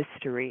the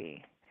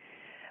mystery,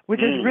 which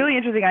is really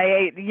interesting.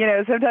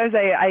 Sometimes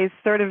I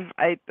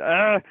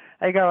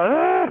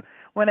go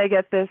when I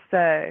get this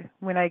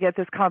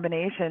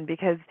combination,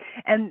 because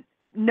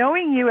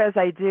knowing you as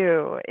I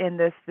do in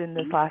this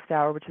last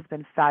hour, which has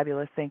been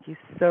fabulous. Thank you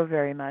so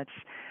very much.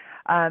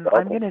 I'm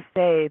going to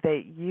say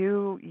that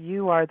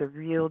you are the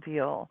real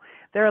deal.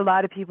 There are a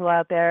lot of people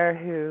out there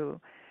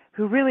who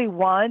really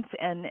want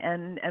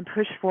and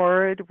push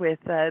forward with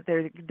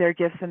their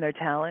gifts and their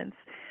talents.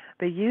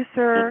 But you,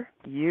 sir,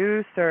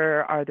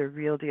 are the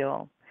real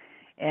deal.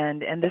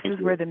 And this is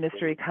where the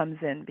mystery comes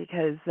in,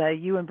 because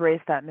you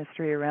embrace that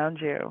mystery around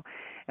you,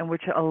 and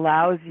which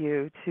allows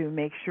you to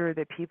make sure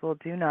that people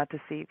do not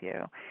deceive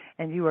you,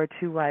 and you are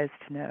too wise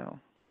to know.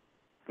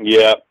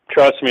 Yeah,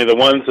 trust me, the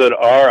ones that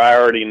are, I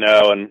already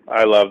know, and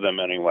I love them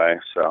anyway.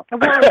 So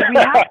well, we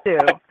have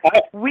to.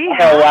 We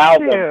have allow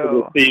to. them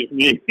to deceive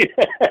me.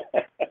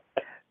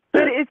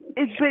 But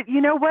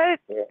you know what,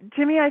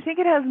 Jimmy? I think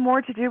it has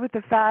more to do with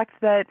the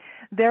fact that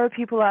there are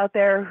people out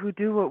there who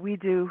do what we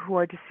do who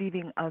are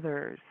deceiving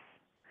others.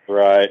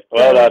 Right.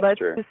 Well, so that's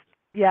true.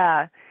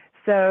 Yeah.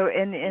 So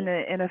in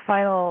a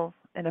final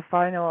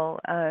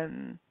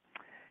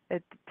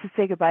to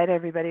say goodbye to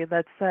everybody,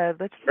 let's just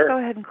go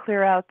ahead and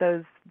clear out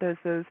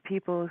those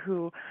people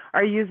who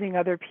are using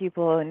other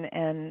people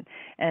and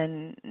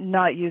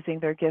not using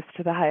their gifts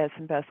to the highest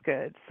and best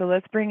good. So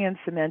let's bring in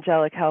some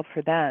angelic help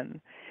for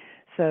them,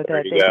 so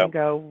that they can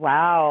go,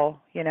 wow,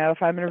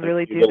 if I'm going to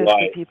really do this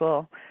to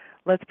people,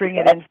 let's bring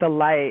it into the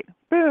light.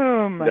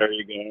 Boom. There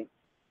you go.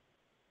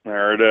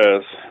 There it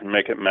is.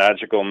 Make it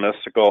magical,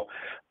 mystical.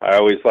 I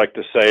always like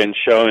to say, and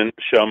show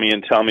me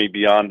and tell me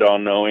beyond all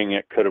knowing,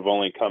 it could have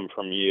only come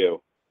from you.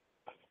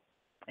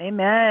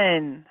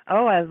 Amen.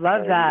 Oh, I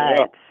love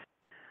that.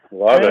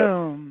 Love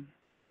Boom.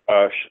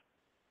 it.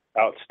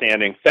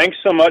 Outstanding. Thanks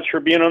so much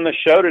for being on the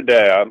show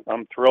today.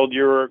 I'm thrilled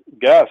you're a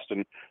guest,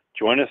 and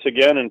join us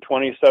again in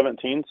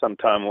 2017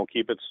 sometime. We'll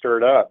keep it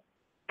stirred up.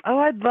 Oh,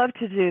 I'd love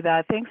to do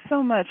that. Thanks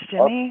so much,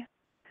 Jimmy.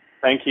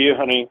 Thank you,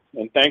 honey.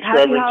 And thanks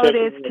Happy for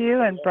holidays to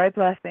you, and bright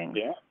blessings.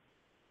 Yeah.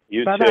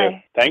 You Bye-bye. too.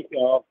 Thank you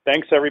all.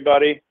 Thanks,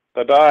 everybody.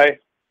 Bye-bye.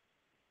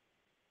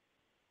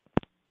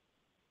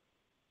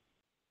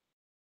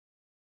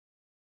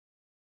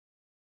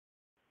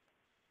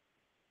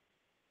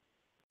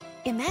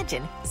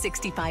 Imagine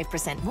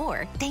 65%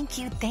 more. Thank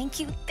you, thank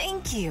you,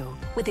 thank you.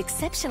 With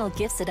exceptional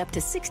gifts at up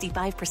to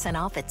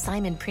 65% off at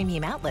Simon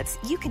Premium Outlets,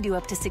 you can do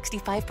up to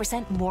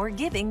 65% more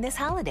giving this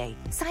holiday.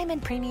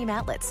 Simon Premium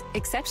Outlets,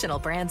 exceptional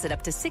brands at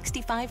up to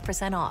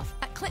 65% off.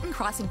 At Clinton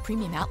Crossing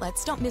Premium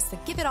Outlets, don't miss the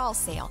Give It All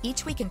sale.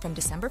 Each weekend from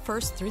December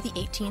 1st through the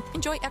 18th,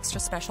 enjoy extra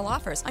special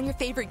offers on your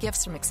favorite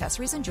gifts, from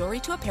accessories and jewelry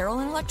to apparel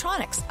and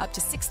electronics. Up to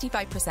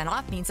 65%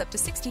 off means up to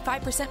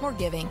 65% more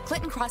giving.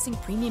 Clinton Crossing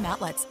Premium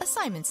Outlets, a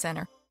Simon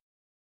Center.